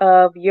part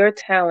of your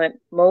talent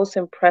most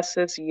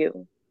impresses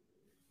you?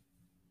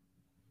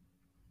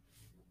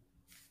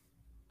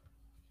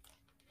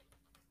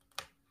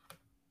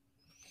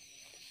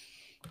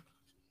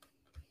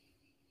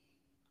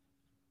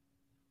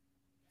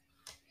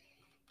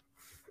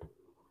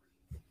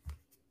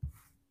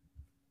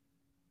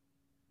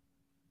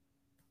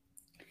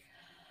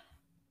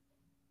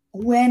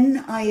 When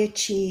I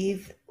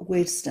achieve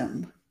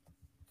wisdom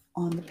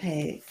on the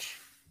page,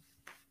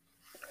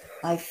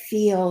 I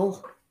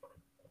feel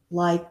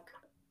like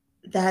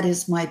that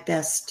is my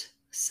best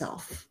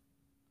self.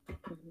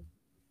 Mhm.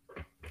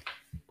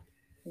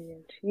 When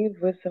you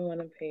achieve wisdom on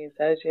a page,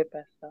 that is your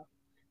best self.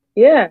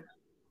 Yeah,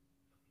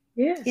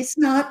 Yeah. It's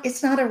not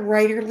a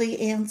writerly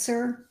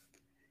answer.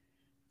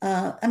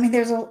 I mean,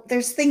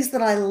 there's things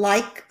that I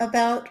like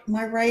about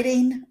my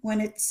writing when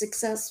it's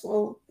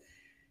successful.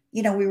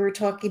 You know, we were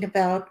talking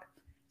about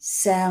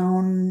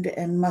sound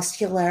and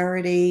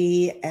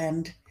muscularity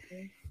and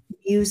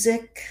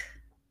music.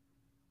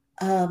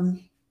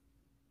 Um,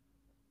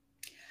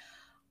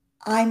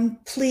 I'm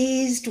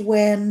pleased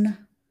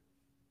when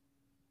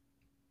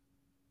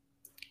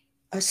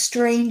a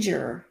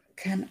stranger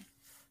can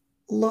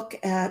look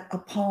at a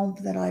poem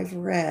that I've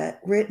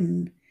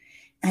written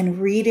and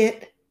read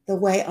it the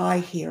way I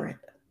hear it.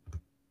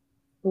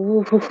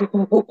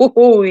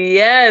 Ooh,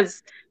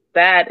 yes.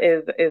 That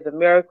is a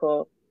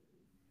miracle.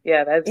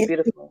 Yeah, that's It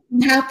beautiful.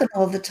 doesn't happen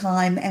all the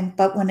time, and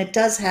but when it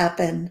does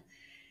happen,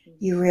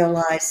 you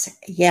realize,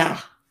 yeah,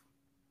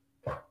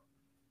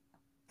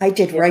 I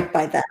did Yeah. right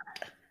by that,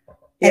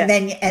 Yeah. and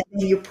then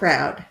you're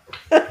proud.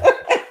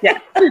 Yeah.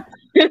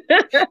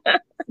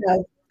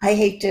 So I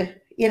hate to,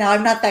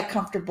 I'm not that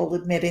comfortable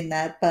admitting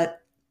that,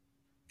 but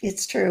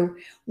it's true.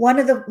 One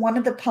of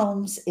the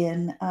poems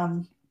in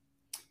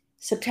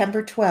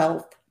September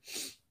 12th.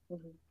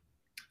 Mhm.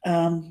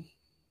 Um,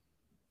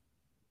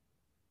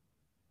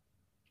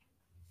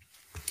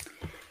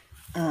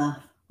 uh,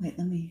 wait,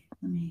 let me.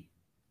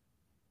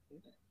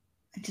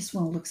 I just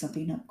want to look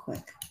something up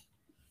quick,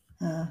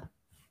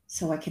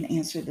 so I can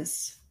answer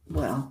this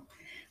well.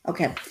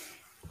 Okay.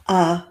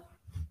 Uh,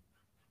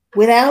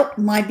 Without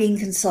my being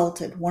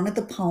consulted, one of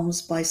the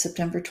poems by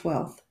September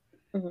 12th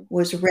Mhm.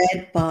 was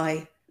read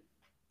by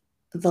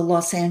the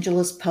Los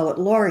Angeles Poet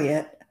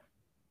Laureate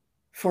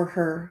for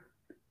her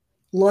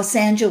Los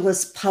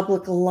Angeles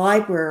Public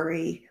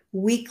Library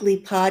weekly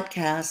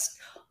podcast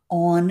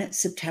on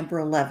September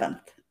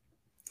 11th.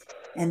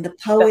 And the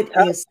That's poet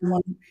tough. is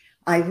someone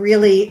I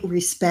really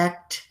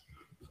respect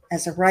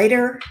as a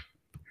writer.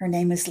 Her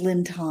name is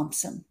Lynn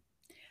Thompson.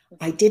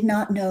 I did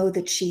not know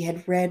that she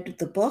had read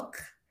the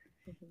book,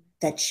 Mhm.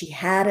 that she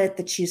had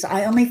it,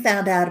 I only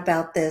found out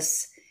about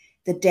this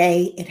the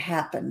day it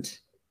happened.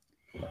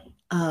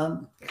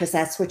 Because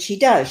that's what she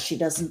does. She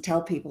doesn't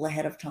tell people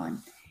ahead of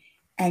time.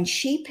 And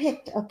she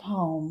picked a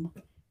poem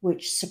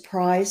which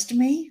surprised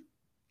me.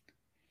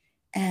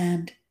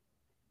 And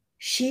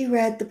she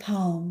read the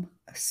poem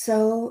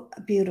so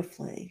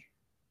beautifully.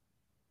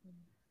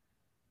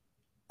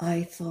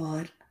 I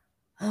thought,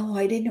 oh,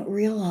 I didn't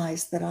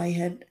realize that I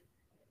had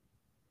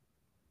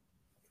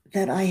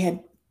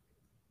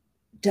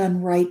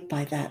done right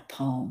by that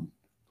poem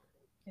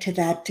to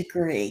that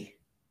degree.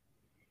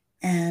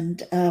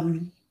 And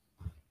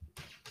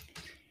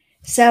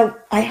so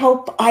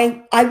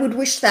I would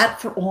wish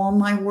that for all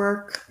my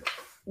work,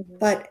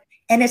 Mhm.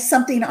 and it's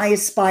something I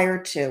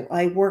aspire to.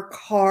 I work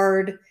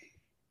hard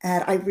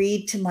and I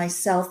read to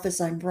myself as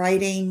I'm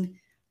writing.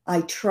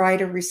 I try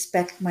to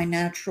respect my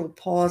natural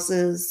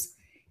pauses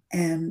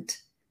and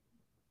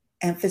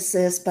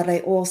emphasis, but I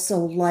also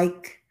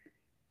like,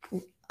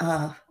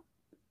 uh,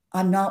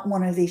 I'm not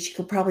one of these, you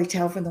could probably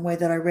tell from the way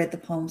that I read the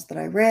poems that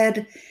I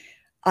read.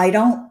 I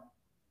don't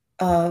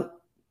uh,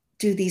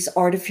 do these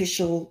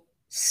artificial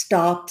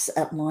stops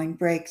at line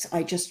breaks.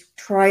 I just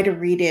try to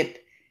read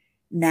it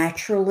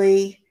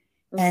naturally.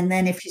 And Mhm.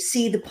 then if you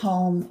see the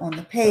poem on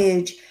the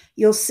page,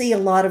 you'll see a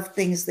lot of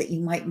things that you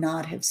might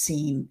not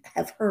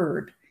have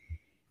heard,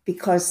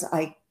 because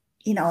I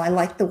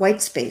like the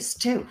white space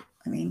too.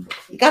 I mean,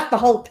 you got the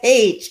whole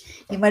page,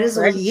 you might as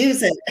well Right.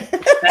 use it.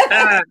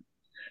 I've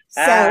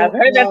So,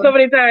 heard that so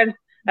many times.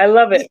 I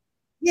love it.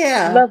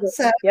 yeah. Love it.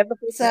 You have the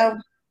full So,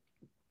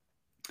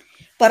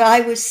 but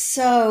I was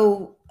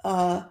so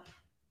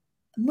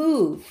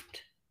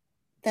moved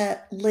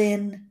that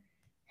Lynn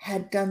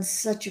had done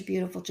such a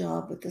beautiful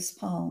job with this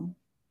poem.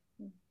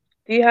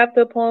 Do you have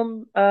the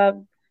poem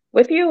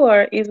with you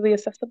or easily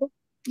accessible?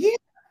 Yeah.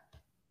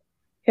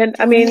 And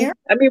Do you want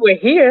to hear? we're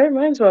here.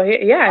 Might as well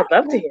hear. Yeah, I'd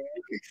love to Okay. hear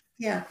it.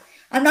 Yeah.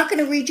 I'm not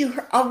going to read you.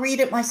 I'll read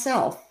it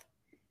myself.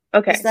 Is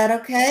Okay. that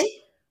okay?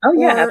 Oh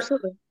yeah, Or,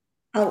 absolutely.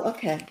 oh,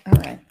 okay. All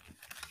right.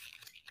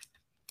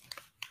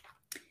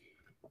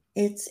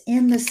 It's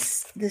in the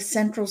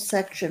central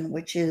section,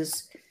 which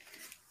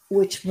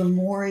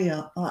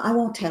memorial. I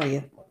won't tell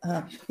you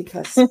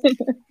because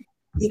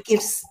it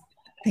gives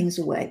things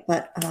away.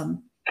 But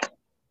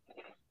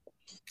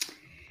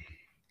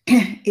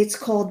it's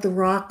called "The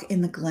Rock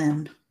in the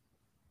Glen,"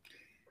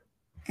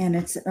 and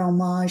it's an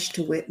homage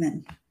to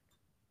Whitman.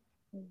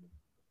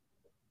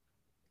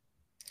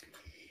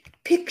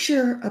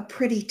 Picture a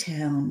pretty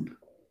town,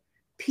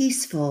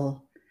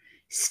 peaceful,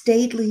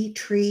 stately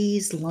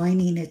trees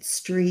lining its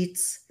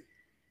streets,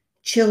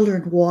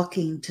 children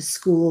walking to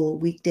school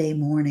weekday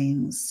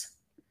mornings.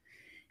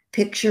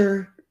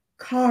 Picture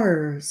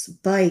cars,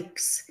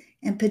 bikes,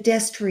 and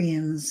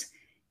pedestrians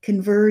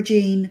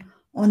converging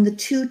on the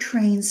two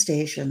train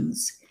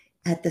stations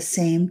at the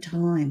same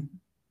time.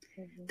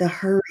 Mhm. The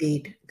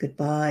hurried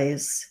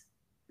goodbyes.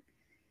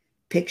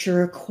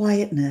 Picture a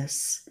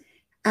quietness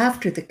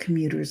after the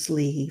commuters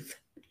leave.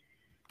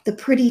 The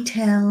pretty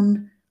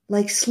town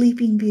like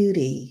Sleeping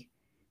Beauty,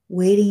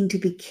 waiting to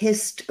be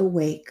kissed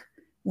awake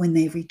when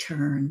they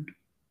return.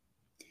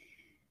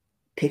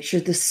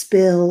 Picture the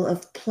spill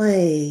of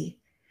play,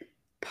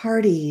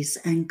 parties,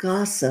 and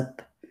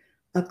gossip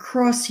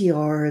across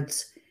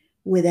yards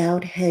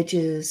without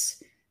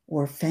hedges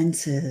or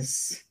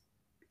fences.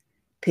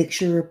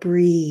 Picture a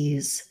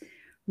breeze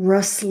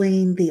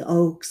rustling the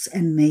oaks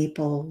and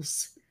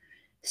maples,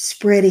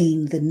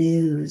 spreading the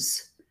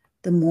news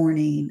the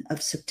morning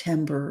of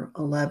September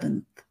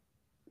 11th.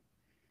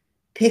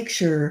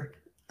 Picture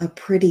a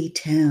pretty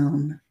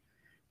town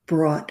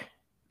brought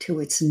to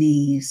its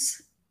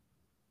knees.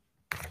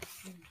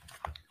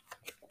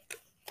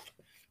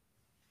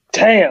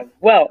 Damn.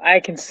 Well, I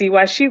can see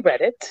why she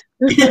read it.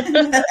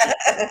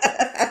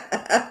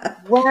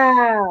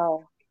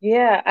 Wow.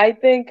 Yeah, I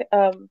think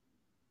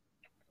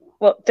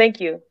well, thank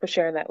you for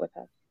sharing that with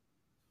us.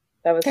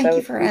 That Thank you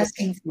was for beautiful.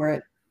 asking for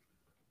it.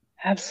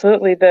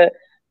 Absolutely. The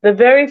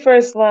very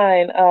first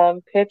line,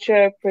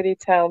 picture a pretty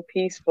town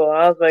peaceful.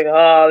 I was like,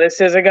 oh, this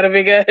isn't gonna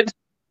be good.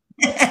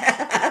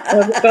 I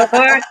was like, oh,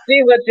 I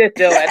see what you're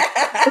doing.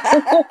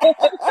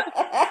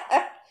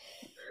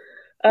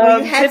 Well,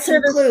 you had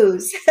Picture some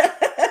clues.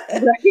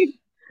 right?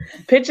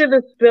 Picture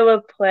the spill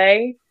of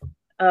play.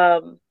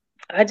 Um,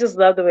 I just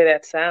love the way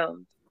that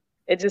sounds.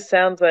 It just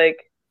sounds like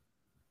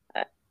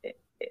uh,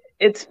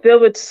 it's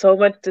filled with so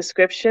much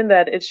description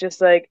that it's just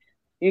like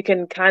you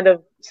can kind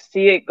of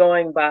see it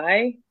going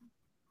by.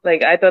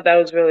 Like I thought that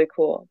was really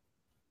cool.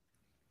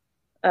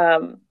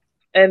 Um,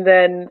 and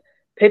then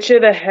picture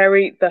the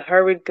hurried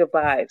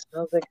goodbyes. I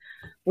was like,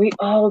 we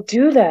all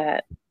do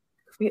that.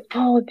 We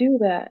all do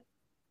that.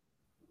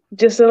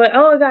 Just so like,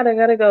 oh, I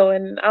gotta go,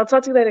 and I'll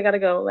talk to you later. I gotta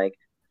go. Like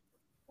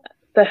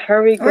the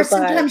hurried Or goodbye.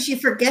 sometimes you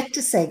forget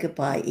to say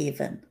goodbye,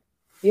 even.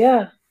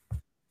 Yeah,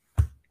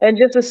 and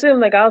just assume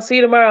like I'll see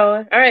you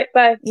tomorrow. All right,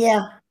 bye.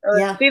 Yeah, Or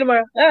yeah. see you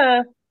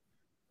tomorrow.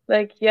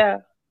 Like yeah,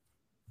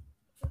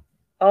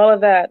 all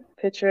of that.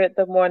 Picture it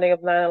the morning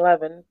of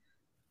 9/11.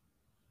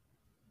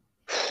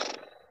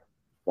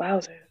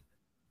 Wowzer.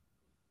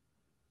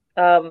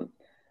 Um,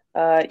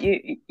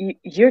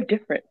 you're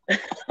different.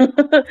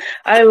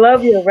 I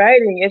love your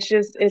writing.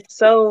 It's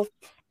so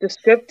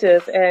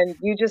descriptive, and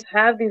you just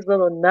have these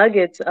little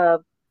nuggets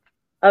of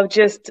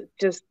just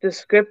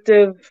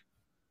descriptive.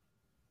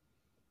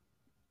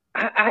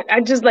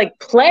 I just like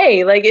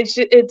play. Like it's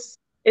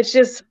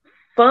just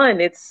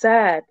fun. It's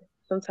sad.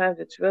 Sometimes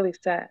it's really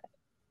sad,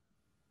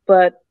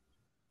 but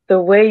the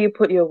way you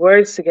put your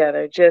words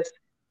together just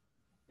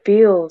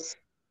feels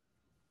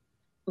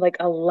like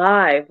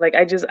alive. Like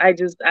I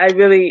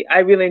really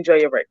enjoy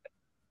your work.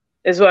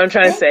 Is what I'm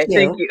trying to Thank say.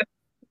 Thank you. you.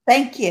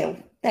 Thank you.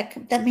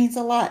 That means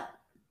a lot.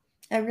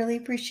 I really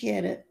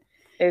appreciate it.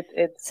 It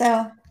it's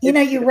So, it's you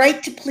beautiful.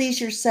 write to please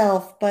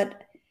yourself,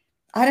 but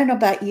I don't know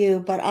about you,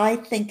 but I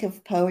think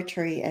of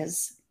poetry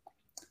as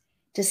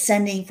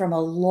descending from a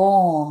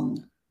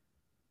long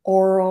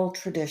oral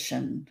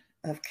tradition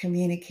of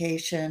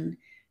communication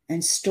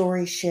and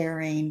story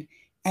sharing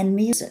and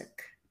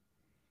music.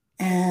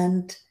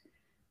 And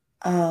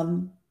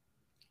um,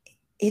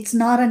 it's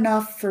not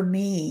enough for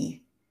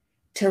me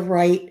to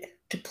write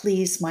to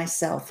please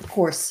myself. Of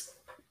course,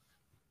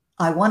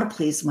 I want to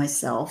please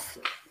myself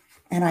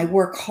and I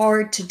work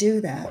hard to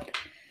do that,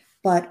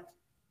 but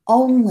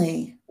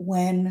only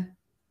when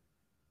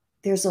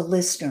there's a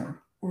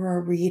listener or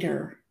a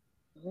reader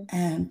Mhm.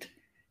 and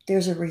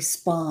there's a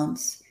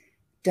response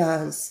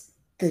does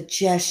the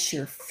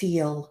gesture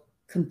feel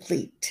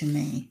complete to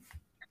me.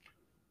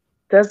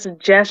 Does the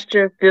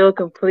gesture feel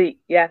complete?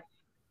 Yes.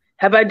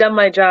 Have I done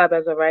my job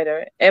as a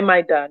writer? Am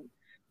I done?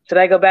 Should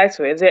I go back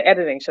to it? Is there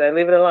editing? Should I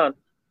leave it alone?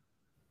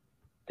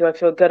 Do I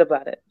feel good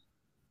about it?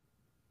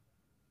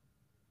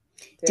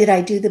 Did Yeah.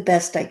 I do the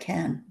best I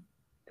can?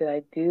 Did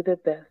I do the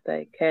best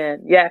I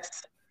can?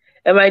 Yes.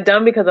 Am I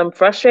done because I'm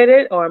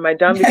frustrated, or am I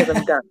done because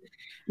I'm done?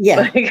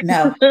 Yeah, Like,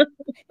 no.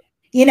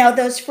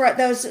 Those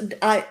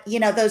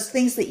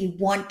things that you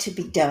want to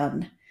be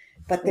done,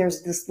 but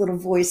there's this little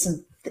voice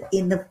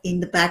in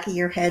the back of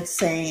your head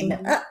saying,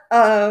 mhm,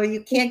 "Oh,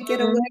 you can't get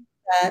away mhm,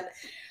 with that."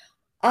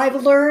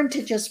 I've learned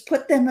to just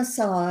put them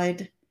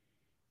aside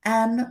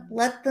and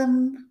let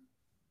them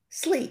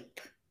sleep.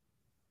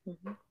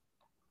 mhm.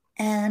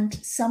 And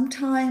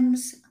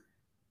sometimes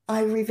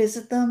I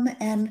revisit them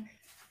and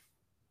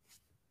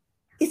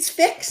it's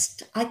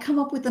fixed. I come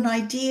up with an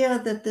idea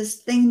that this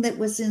thing that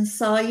was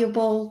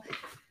insoluble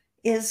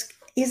is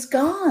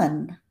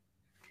gone.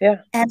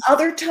 Yeah. And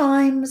other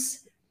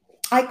times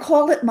I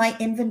call it my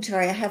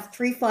inventory. I have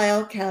 3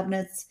 file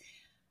cabinets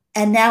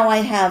and now I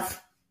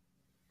have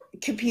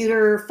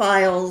computer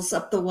files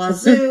up the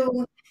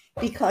wazoo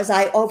because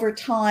over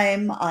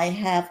time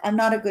I'm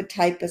not a good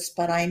typist,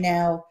 but I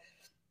now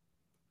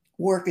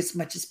work as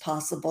much as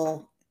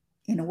possible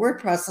in a word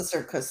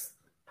processor because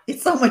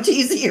it's so much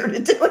easier to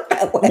do it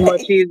that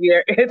Much way.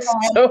 easier. It's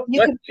so You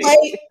much can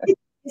easier.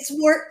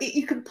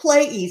 you can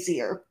play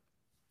easier.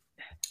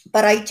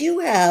 But I do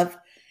have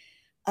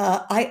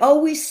I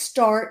always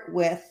start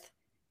with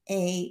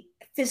a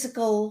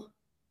physical,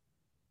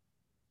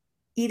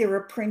 either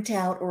a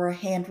printout or a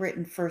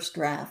handwritten first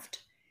draft,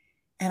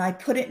 and I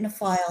put it in a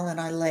file and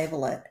I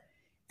label it.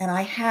 And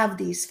I have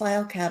these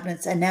file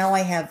cabinets, and now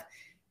I have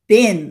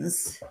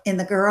bins in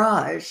the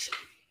garage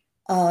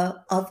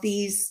of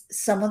these.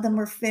 Some of them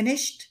are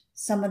finished,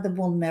 some of them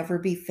will never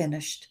be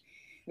finished.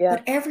 Yeah.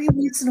 But every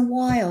once in a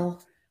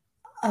while,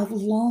 a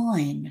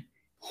line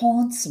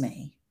haunts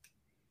me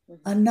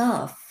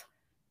enough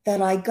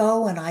that I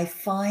go and I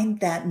find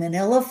that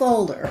manila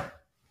folder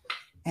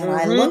and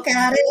I look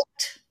at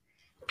it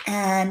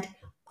and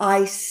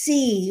I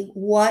see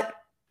what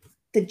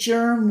the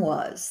germ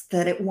was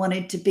that it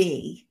wanted to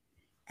be.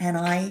 And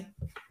I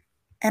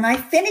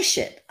finish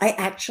it. I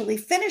actually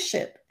finish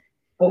it.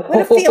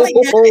 What a feeling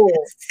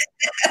that is.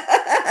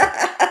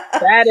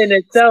 That in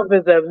itself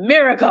is a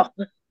miracle.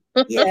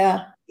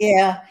 Yeah.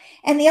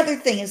 And the other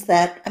thing is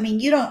that, I mean,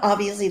 you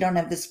obviously don't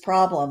have this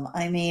problem.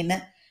 I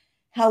mean,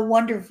 how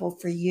wonderful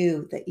for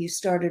you that you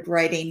started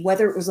writing,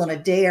 whether it was on a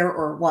dare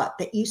or what,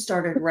 that you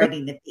started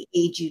writing at the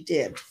age you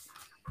did.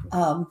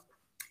 But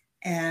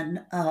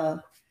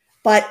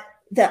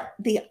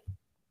the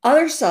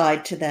other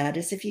side to that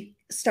is if you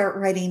start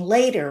writing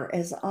later,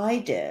 as I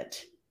did,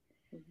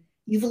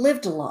 you've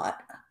lived a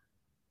lot.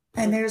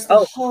 And there's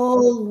the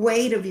whole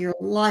weight of your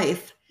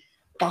life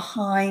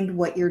behind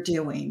what you're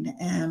doing.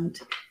 And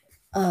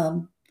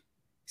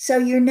so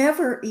you're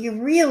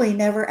really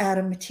never out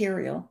of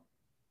material.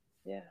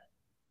 Yeah.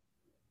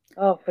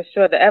 Oh, for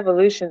sure. The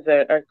evolutions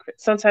are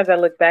sometimes I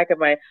look back at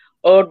my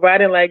old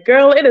writing like,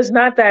 girl, it is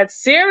not that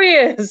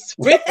serious.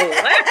 Relax.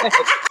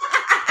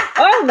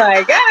 Oh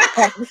my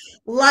God.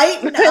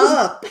 Lighten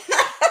up.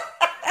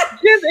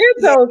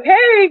 It's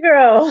okay,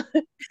 girl.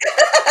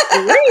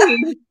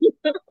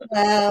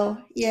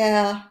 Well,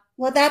 yeah.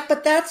 Well,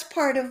 that's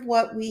part of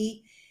what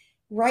we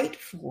write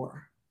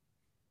for,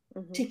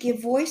 to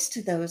give voice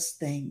to those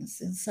things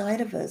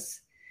inside of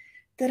us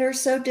that are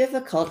so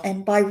difficult.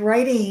 And by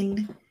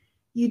writing,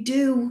 you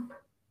do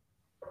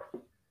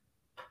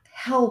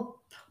help,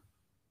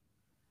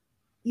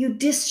 you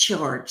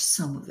discharge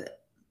some of it.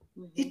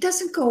 It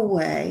doesn't go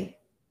away,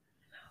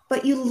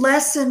 but you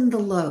lessen the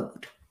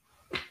load.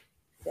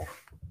 Yeah.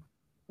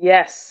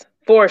 Yes,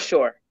 for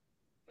sure.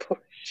 For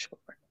sure.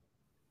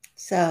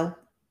 So,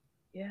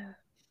 yeah.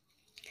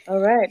 All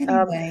right.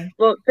 Anyway.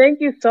 Well, thank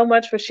you so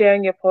much for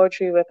sharing your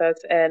poetry with us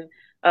and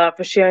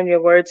for sharing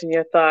your words and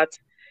your thoughts.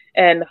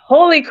 And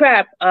holy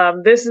crap,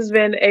 this has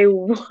been a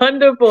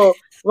wonderful,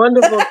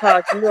 wonderful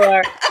talk. You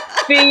are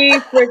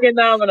freaking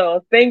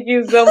phenomenal. Thank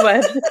you so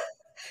much.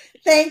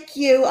 Thank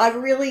you. I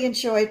really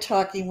enjoyed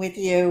talking with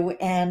you.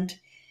 And,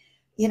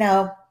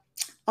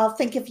 I'll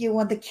think of you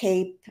on the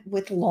Cape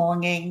with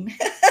longing.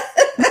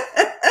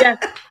 Yeah,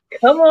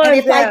 come on. And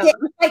if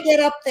I get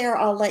up there,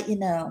 I'll let you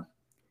know.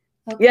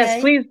 Okay?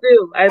 Yes, please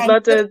do. I'd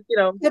love to,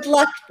 good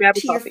luck grab a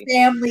to coffee.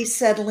 your family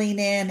settling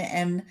in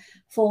and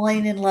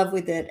falling in love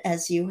with it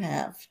as you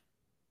have.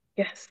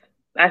 Yes,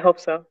 I hope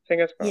so.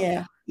 Fingers crossed.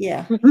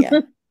 Yeah.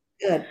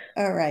 Good.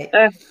 All right.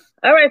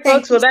 All right,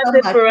 folks. Well, that's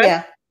it for us.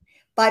 Yeah.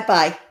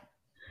 Bye-bye.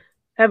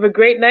 Have a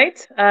great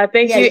night.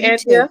 Thank you,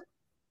 Andrea.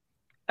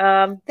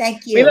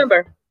 Thank you.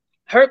 Remember,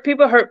 hurt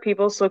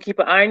people, so keep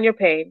an eye on your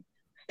pain.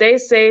 Stay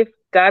safe,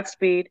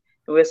 Godspeed,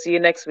 and we'll see you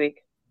next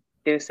week.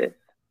 Deuces.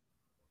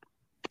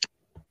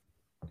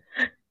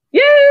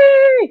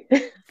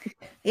 Yay!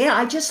 Yeah,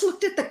 I just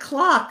looked at the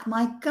clock.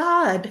 My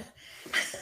God.